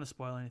 I don't want to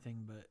spoil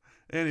anything, but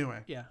Anyway,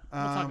 yeah,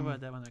 we'll talk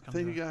about that when that comes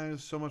thank out. you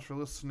guys so much for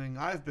listening.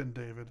 I've been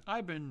David.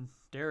 I've been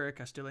Derek.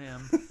 I still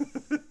am.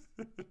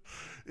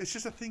 It's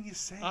just a thing you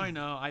say. I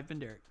know. I've been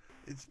Derek.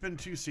 It's been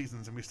 2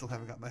 seasons and we still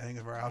haven't gotten the hang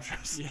of our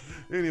outros. Yeah.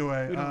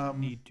 Anyway, We don't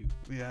need to.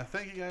 yeah,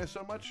 thank you guys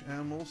so much,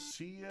 and we'll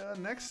see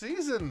you next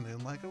season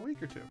in like a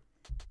week or two.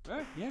 All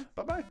right. Yeah.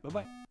 Bye bye. Bye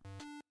bye.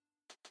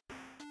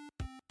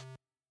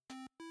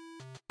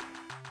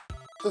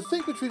 The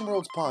Think Between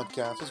Worlds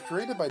podcast is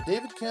created by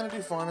David Kennedy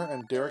Farner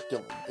and Derek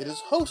Dillon. It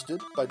is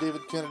hosted by David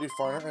Kennedy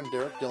Farner and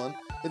Derek Dillon.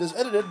 It is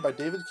edited by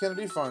David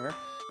Kennedy Farner,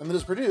 and it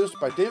is produced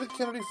by David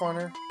Kennedy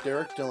Farner,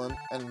 Derek Dillon,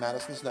 and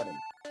Madison Sneddon.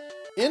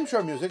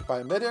 Intro music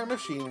by Midair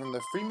Machine from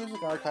the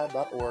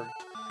freemusicarchive.org,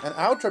 and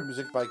outro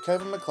music by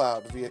Kevin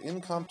MacLeod via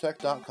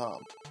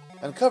Incomtech.com,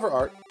 and cover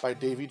art by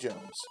Davy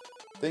Jones.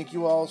 Thank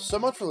you all so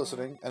much for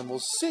listening, and we'll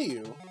see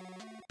you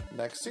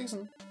next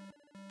season.